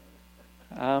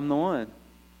 I'm the one.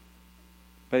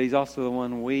 But he's also the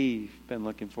one we've been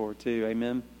looking for too.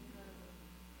 Amen?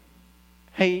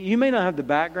 Hey, you may not have the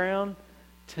background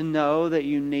to know that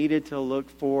you needed to look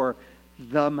for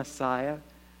the Messiah.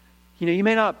 You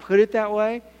may not put it that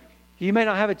way. You may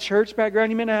not have a church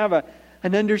background. You may not have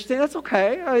an understanding. That's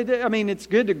okay. I mean, it's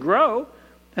good to grow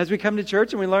as we come to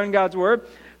church and we learn God's Word.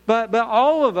 But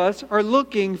all of us are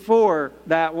looking for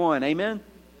that one. Amen?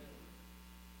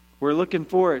 We're looking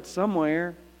for it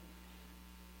somewhere.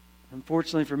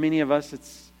 Unfortunately, for many of us,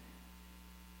 it's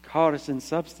caught us in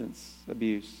substance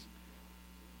abuse,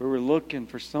 where we're looking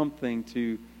for something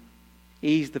to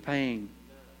ease the pain,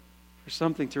 for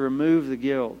something to remove the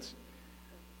guilt.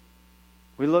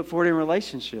 We look for it in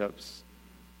relationships.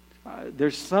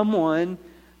 There's someone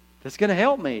that's going to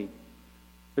help me.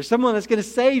 There's someone that's going to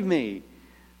save me.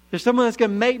 There's someone that's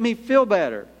going to make me feel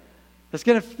better, that's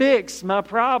going to fix my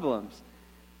problems.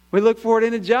 We look for it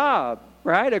in a job,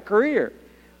 right? A career.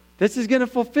 This is going to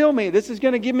fulfill me. This is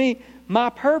going to give me my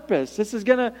purpose. This is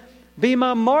going to be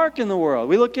my mark in the world.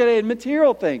 We look at it in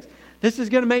material things. This is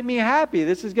going to make me happy.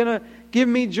 This is going to give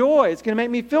me joy. It's going to make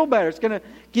me feel better. It's going to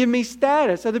give me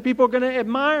status. Other people are going to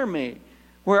admire me.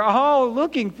 We're all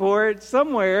looking for it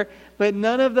somewhere, but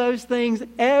none of those things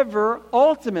ever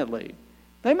ultimately.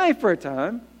 They may for a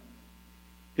time.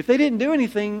 If they didn't do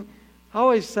anything, I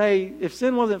always say, if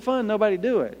sin wasn't fun, nobody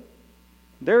do it.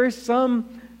 There is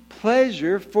some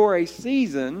pleasure for a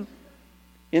season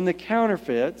in the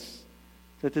counterfeits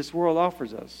that this world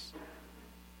offers us.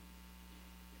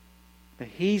 But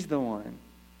he's the one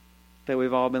that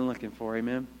we've all been looking for.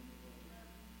 Amen?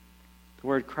 The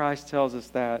word Christ tells us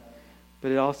that.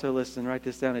 But it also, listen, write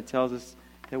this down, it tells us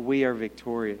that we are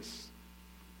victorious.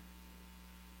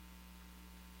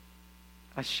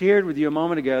 I shared with you a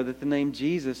moment ago that the name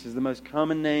Jesus is the most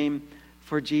common name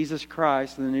for Jesus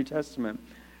Christ in the New Testament.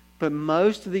 But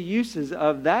most of the uses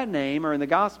of that name are in the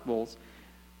Gospels.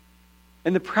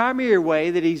 And the primary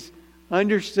way that he's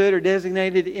understood or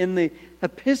designated in the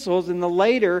epistles and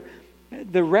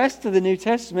the rest of the New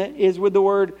Testament is with the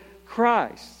word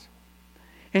Christ.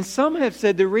 And some have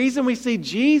said the reason we see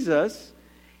Jesus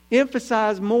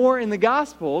emphasized more in the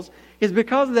Gospels is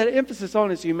because of that emphasis on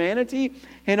his humanity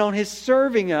and on his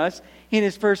serving us in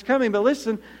his first coming. But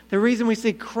listen, the reason we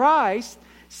see Christ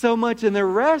so much in the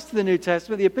rest of the New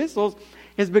Testament, the epistles,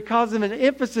 is because of an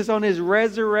emphasis on his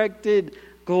resurrected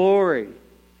glory.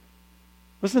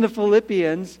 Listen to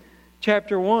Philippians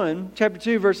chapter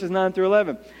 2, verses 9 through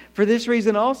 11. For this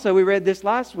reason also, we read this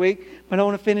last week, but I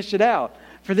want to finish it out.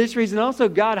 For this reason also,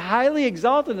 God highly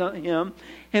exalted him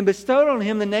and bestowed on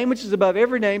him the name which is above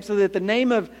every name, so that the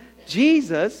name of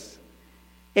Jesus,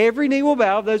 every knee will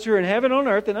bow, those who are in heaven, on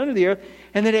earth, and under the earth,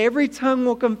 and that every tongue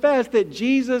will confess that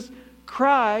Jesus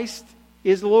Christ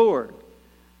is Lord,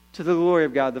 to the glory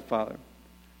of God the Father.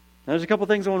 Now, there's a couple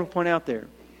things I want to point out there.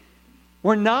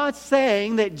 We're not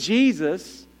saying that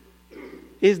Jesus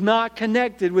is not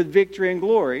connected with victory and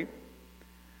glory.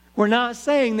 We're not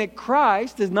saying that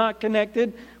Christ is not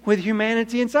connected with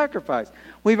humanity and sacrifice.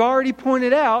 We've already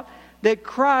pointed out that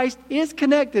Christ is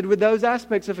connected with those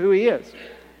aspects of who he is.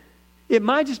 It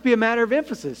might just be a matter of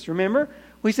emphasis. Remember,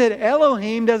 we said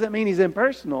Elohim doesn't mean he's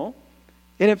impersonal.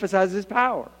 It emphasizes his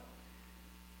power.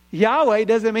 Yahweh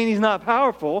doesn't mean he's not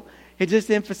powerful. It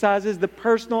just emphasizes the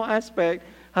personal aspect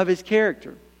of his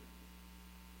character.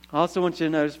 I also want you to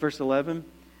notice verse 11,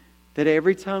 that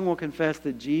every tongue will confess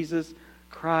that Jesus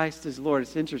Christ is Lord.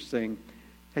 It's interesting,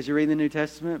 as you read the New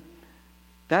Testament,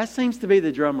 that seems to be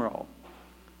the drum roll.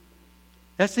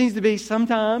 That seems to be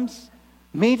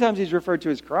many times he's referred to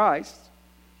as Christ,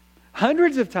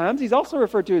 Hundreds of times, he's also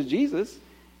referred to as Jesus.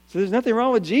 So there's nothing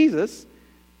wrong with Jesus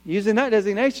using that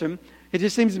designation. It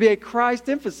just seems to be a Christ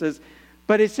emphasis.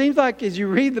 But it seems like as you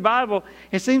read the Bible,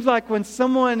 it seems like when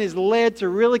someone is led to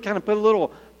really kind of put a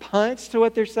little punch to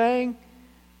what they're saying,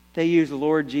 they use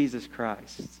Lord Jesus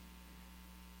Christ.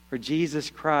 Or Jesus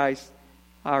Christ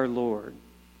our Lord.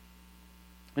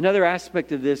 Another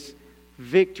aspect of this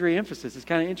victory emphasis is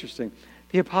kind of interesting.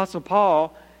 The Apostle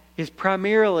Paul is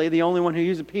primarily the only one who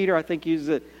uses it. Peter, I think, uses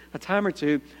it a time or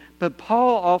two. But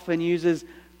Paul often uses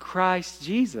Christ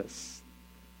Jesus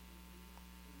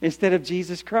instead of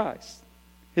Jesus Christ.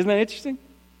 Isn't that interesting?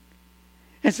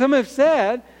 And some have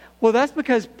said, well, that's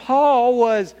because Paul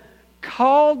was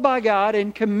called by God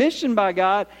and commissioned by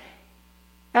God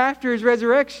after his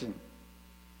resurrection.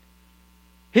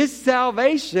 His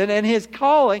salvation and his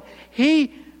calling,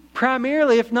 he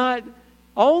primarily, if not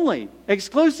only,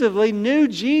 exclusively knew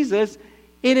Jesus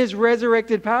in his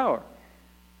resurrected power.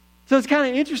 So it's kind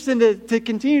of interesting to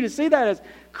continue to see that as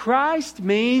Christ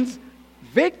means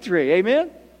victory. Amen?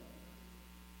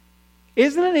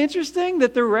 Isn't it interesting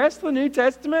that the rest of the New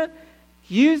Testament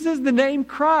uses the name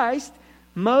Christ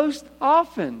most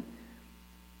often?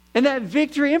 And that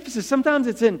victory emphasis, sometimes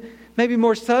it's in maybe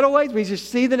more subtle ways. We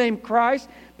just see the name Christ,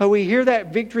 but we hear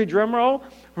that victory drum roll.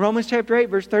 Romans chapter 8,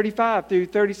 verse 35 through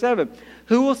 37.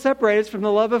 Who will separate us from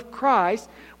the love of Christ?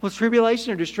 Will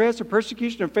tribulation or distress or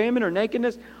persecution or famine or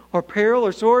nakedness or peril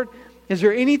or sword? Is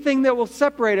there anything that will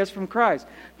separate us from Christ?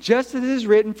 Just as it is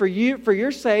written, for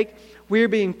your sake, we are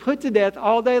being put to death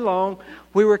all day long.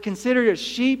 We were considered as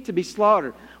sheep to be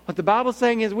slaughtered. What the Bible's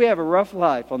saying is we have a rough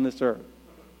life on this earth.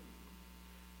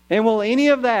 And will any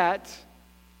of that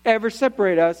ever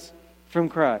separate us from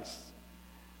Christ?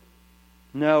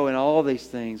 No, in all these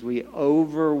things, we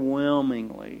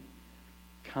overwhelmingly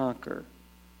conquer.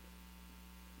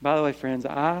 By the way, friends,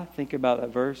 I think about that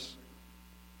verse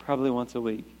probably once a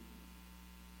week.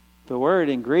 The word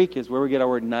in Greek is where we get our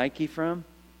word Nike from.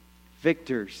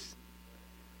 Victors.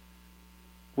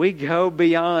 We go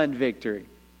beyond victory.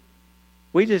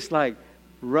 We just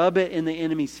rub it in the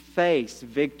enemy's face,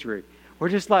 victory. We're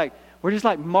just like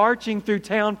marching through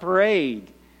town parade,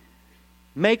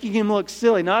 making him look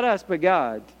silly. Not us, but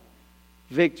God.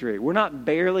 Victory. We're not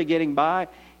barely getting by.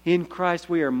 In Christ,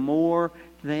 we are more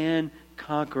than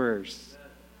conquerors.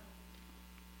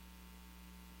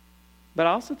 But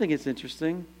I also think it's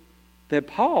interesting that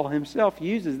Paul himself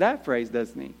uses that phrase,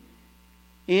 doesn't he?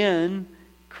 In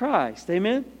Christ.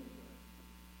 Amen?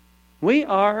 We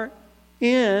are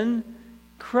in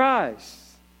Christ.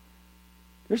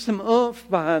 There's some oomph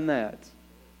behind that.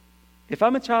 If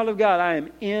I'm a child of God, I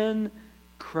am in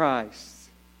Christ.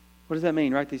 What does that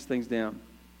mean? Write these things down.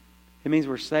 It means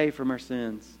we're saved from our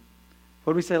sins.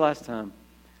 What did we say last time?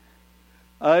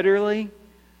 Utterly,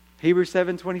 Hebrews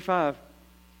 7:25.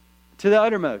 To the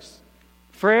uttermost.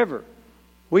 Forever.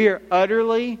 We are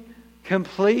utterly,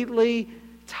 completely,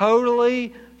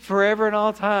 totally, forever and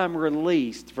all time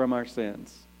released from our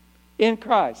sins. In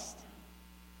Christ.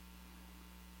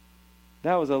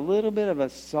 That was a little bit of a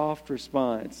soft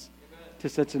response to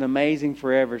such an amazing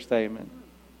forever statement.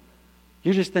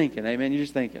 You're just thinking, amen? You're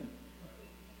just thinking.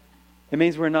 It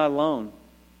means we're not alone.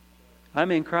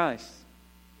 I'm in Christ.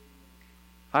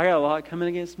 I got a lot coming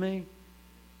against me,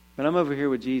 but I'm over here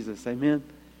with Jesus, amen?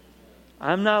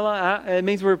 I'm not alone. It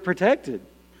means we're protected,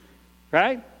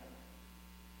 right?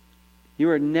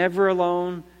 You are never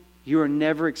alone. You are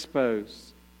never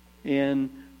exposed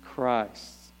in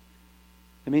Christ.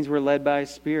 It means we're led by His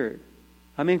Spirit.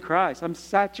 I'm in Christ. I'm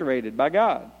saturated by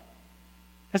God.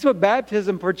 That's what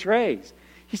baptism portrays.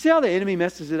 You see how the enemy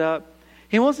messes it up?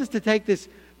 He wants us to take this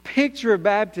picture of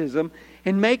baptism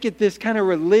and make it this kind of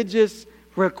religious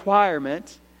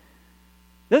requirement.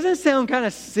 Doesn't it sound kind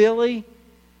of silly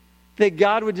that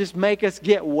God would just make us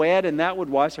get wet and that would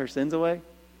wash our sins away?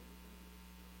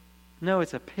 No,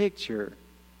 it's a picture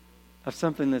of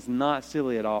something that's not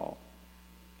silly at all.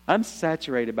 I'm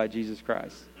saturated by Jesus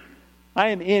Christ. I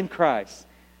am in Christ.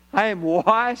 I am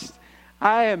washed.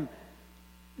 I am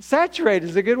saturated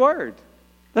is a good word.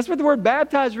 That's what the word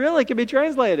baptized really can be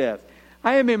translated as.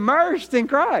 I am immersed in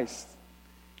Christ.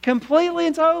 Completely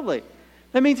and totally.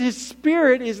 That means His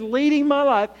Spirit is leading my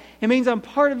life. It means I'm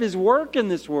part of His work in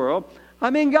this world.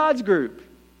 I'm in God's group.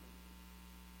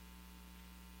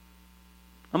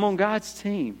 I'm on God's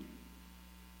team.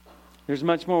 There's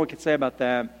much more we could say about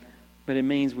that, but it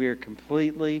means we are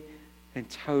completely and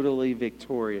totally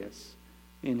victorious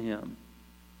in Him.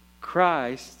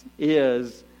 Christ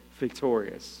is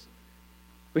victorious.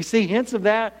 We see hints of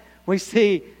that. We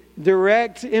see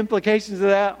direct implications of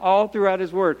that all throughout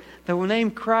His Word. The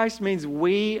name Christ means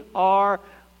we are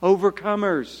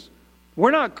overcomers.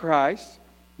 We're not Christ,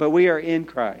 but we are in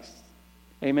Christ.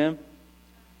 Amen?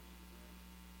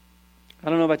 I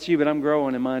don't know about you, but I'm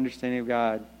growing in my understanding of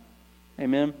God.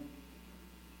 Amen?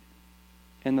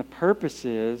 And the purpose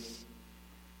is,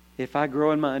 if I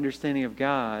grow in my understanding of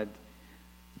God,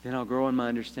 then I'll grow in my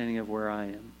understanding of where I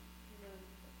am.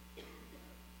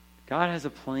 God has a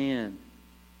plan.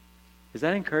 Is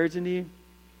that encouraging to you?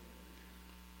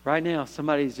 Right now,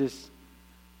 somebody's just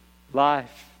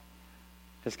life.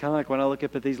 It's kind of like when I look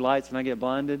up at these lights and I get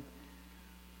blinded.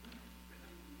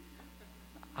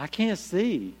 I can't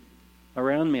see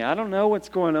around me. I don't know what's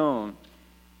going on.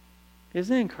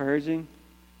 Isn't it encouraging?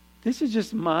 This is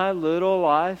just my little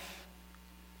life.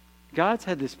 God's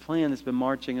had this plan that's been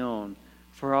marching on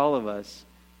for all of us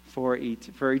for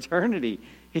eternity.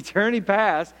 Eternity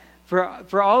past.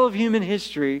 For all of human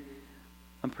history,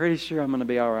 I'm pretty sure I'm going to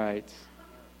be all right.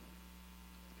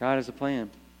 God has a plan.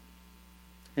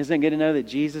 Isn't it good to know that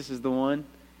Jesus is the one?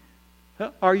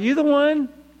 Are you the one?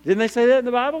 Didn't they say that in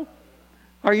the Bible?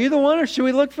 Are you the one, or should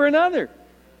we look for another?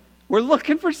 We're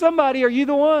looking for somebody. Are you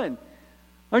the one?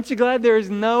 Aren't you glad there is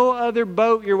no other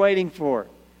boat you're waiting for?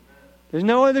 There's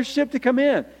no other ship to come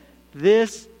in.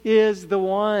 This is the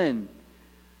one.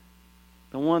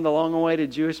 The one, the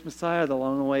long-awaited Jewish Messiah, the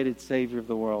long-awaited Savior of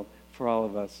the world for all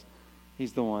of us.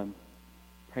 He's the one.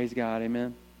 Praise God.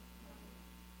 Amen.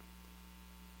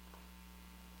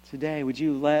 Today, would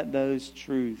you let those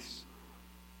truths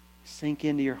sink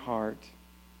into your heart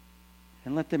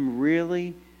and let them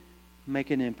really make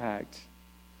an impact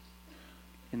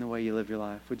in the way you live your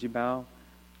life? Would you bow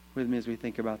with me as we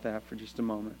think about that for just a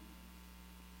moment?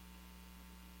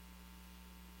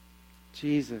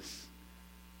 Jesus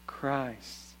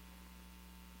Christ,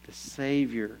 the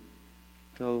Savior,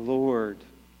 the Lord,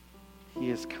 He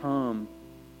has come,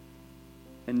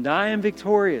 and I am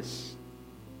victorious.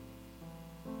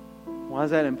 Why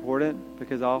is that important?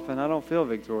 Because often I don't feel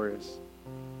victorious.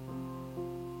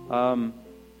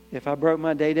 If I broke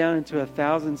my day down into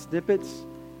 1,000 snippets,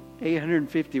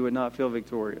 850 would not feel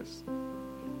victorious,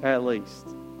 at least.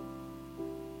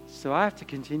 So I have to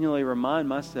continually remind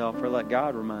myself, or let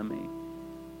God remind me,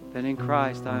 that in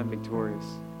Christ I am victorious.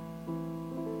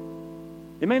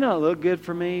 It may not look good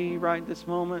for me right this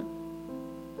moment,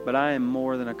 but I am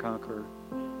more than a conqueror.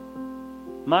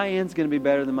 My end's going to be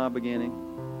better than my beginning.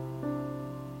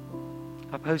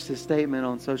 I posted a statement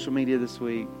on social media this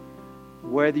week.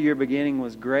 Whether your beginning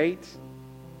was great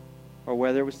or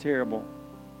whether it was terrible,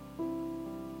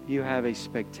 you have a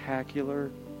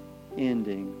spectacular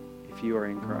ending if you are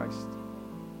in Christ.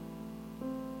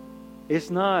 It's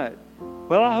not,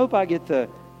 well, I hope I get the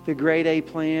grade A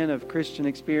plan of Christian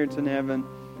experience in heaven.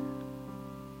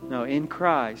 No, in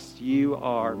Christ, you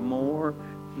are more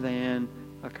than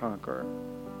a conqueror.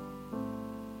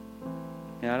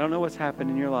 And I don't know what's happened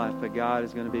in your life, but God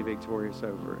is going to be victorious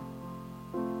over it.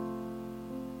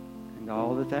 And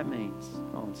all that means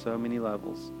on so many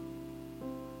levels.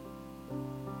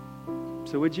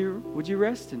 So would you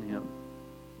rest in Him?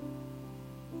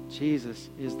 Jesus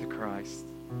is the Christ.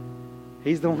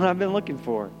 He's the one I've been looking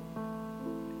for.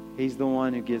 He's the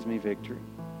one who gives me victory.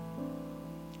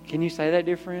 Can you say that,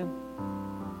 dear friend?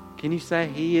 Can you say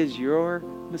He is your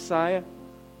Messiah?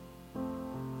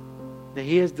 That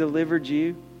He has delivered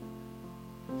you?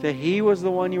 That He was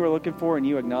the one you were looking for and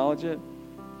you acknowledge it?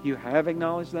 You have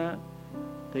acknowledged that?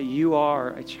 That you are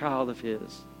a child of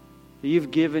His. That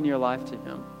you've given your life to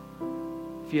Him.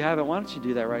 If you haven't, why don't you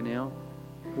do that right now?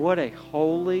 What a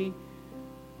holy,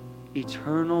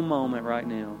 eternal moment right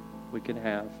now we could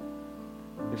have.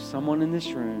 There's someone in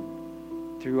this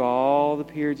room, through all the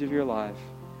periods of your life,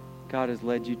 God has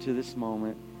led you to this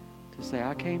moment to say,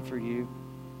 I came for you.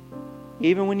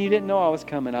 Even when you didn't know I was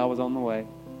coming, I was on the way.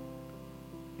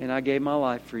 And I gave my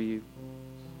life for you.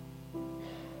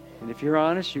 And if you're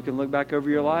honest, you can look back over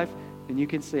your life and you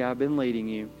can see I've been leading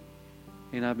you.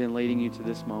 And I've been leading you to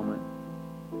this moment.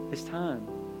 It's time.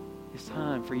 It's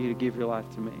time for you to give your life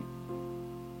to me.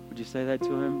 Would you say that to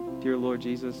Him? Dear Lord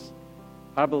Jesus,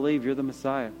 I believe you're the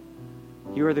Messiah.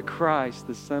 You are the Christ,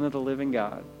 the Son of the living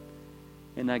God.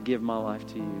 And I give my life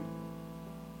to you.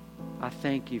 I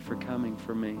thank you for coming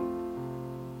for me.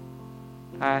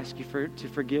 I ask you to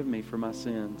forgive me for my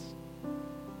sins.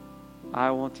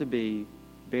 I want to be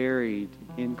buried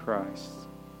in Christ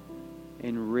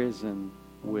and risen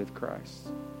with Christ.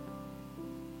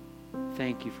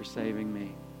 Thank you for saving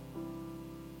me.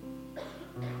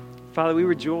 Father, we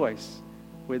rejoice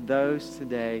with those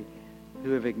today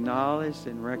who have acknowledged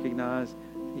and recognized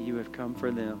that you have come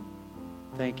for them.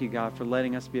 Thank you, God, for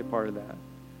letting us be a part of that.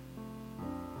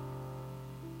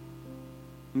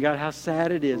 And God, how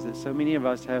sad it is that so many of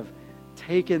us have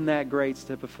taken that great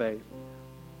step of faith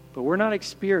but we're not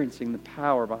experiencing the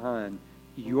power behind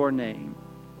your name,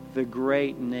 the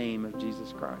great name of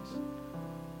Jesus Christ.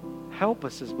 Help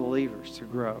us as believers to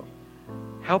grow.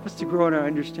 Help us to grow in our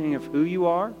understanding of who you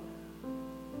are,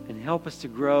 and help us to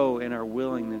grow in our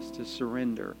willingness to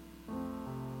surrender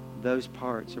those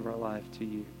parts of our life to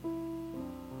you.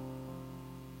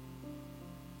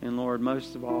 And Lord,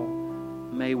 most of all,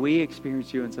 may we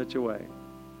experience you in such a way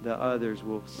that others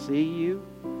will see you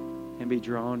and be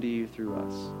drawn to you through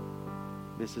us.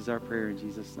 This is our prayer in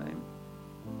Jesus' name.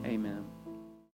 Amen.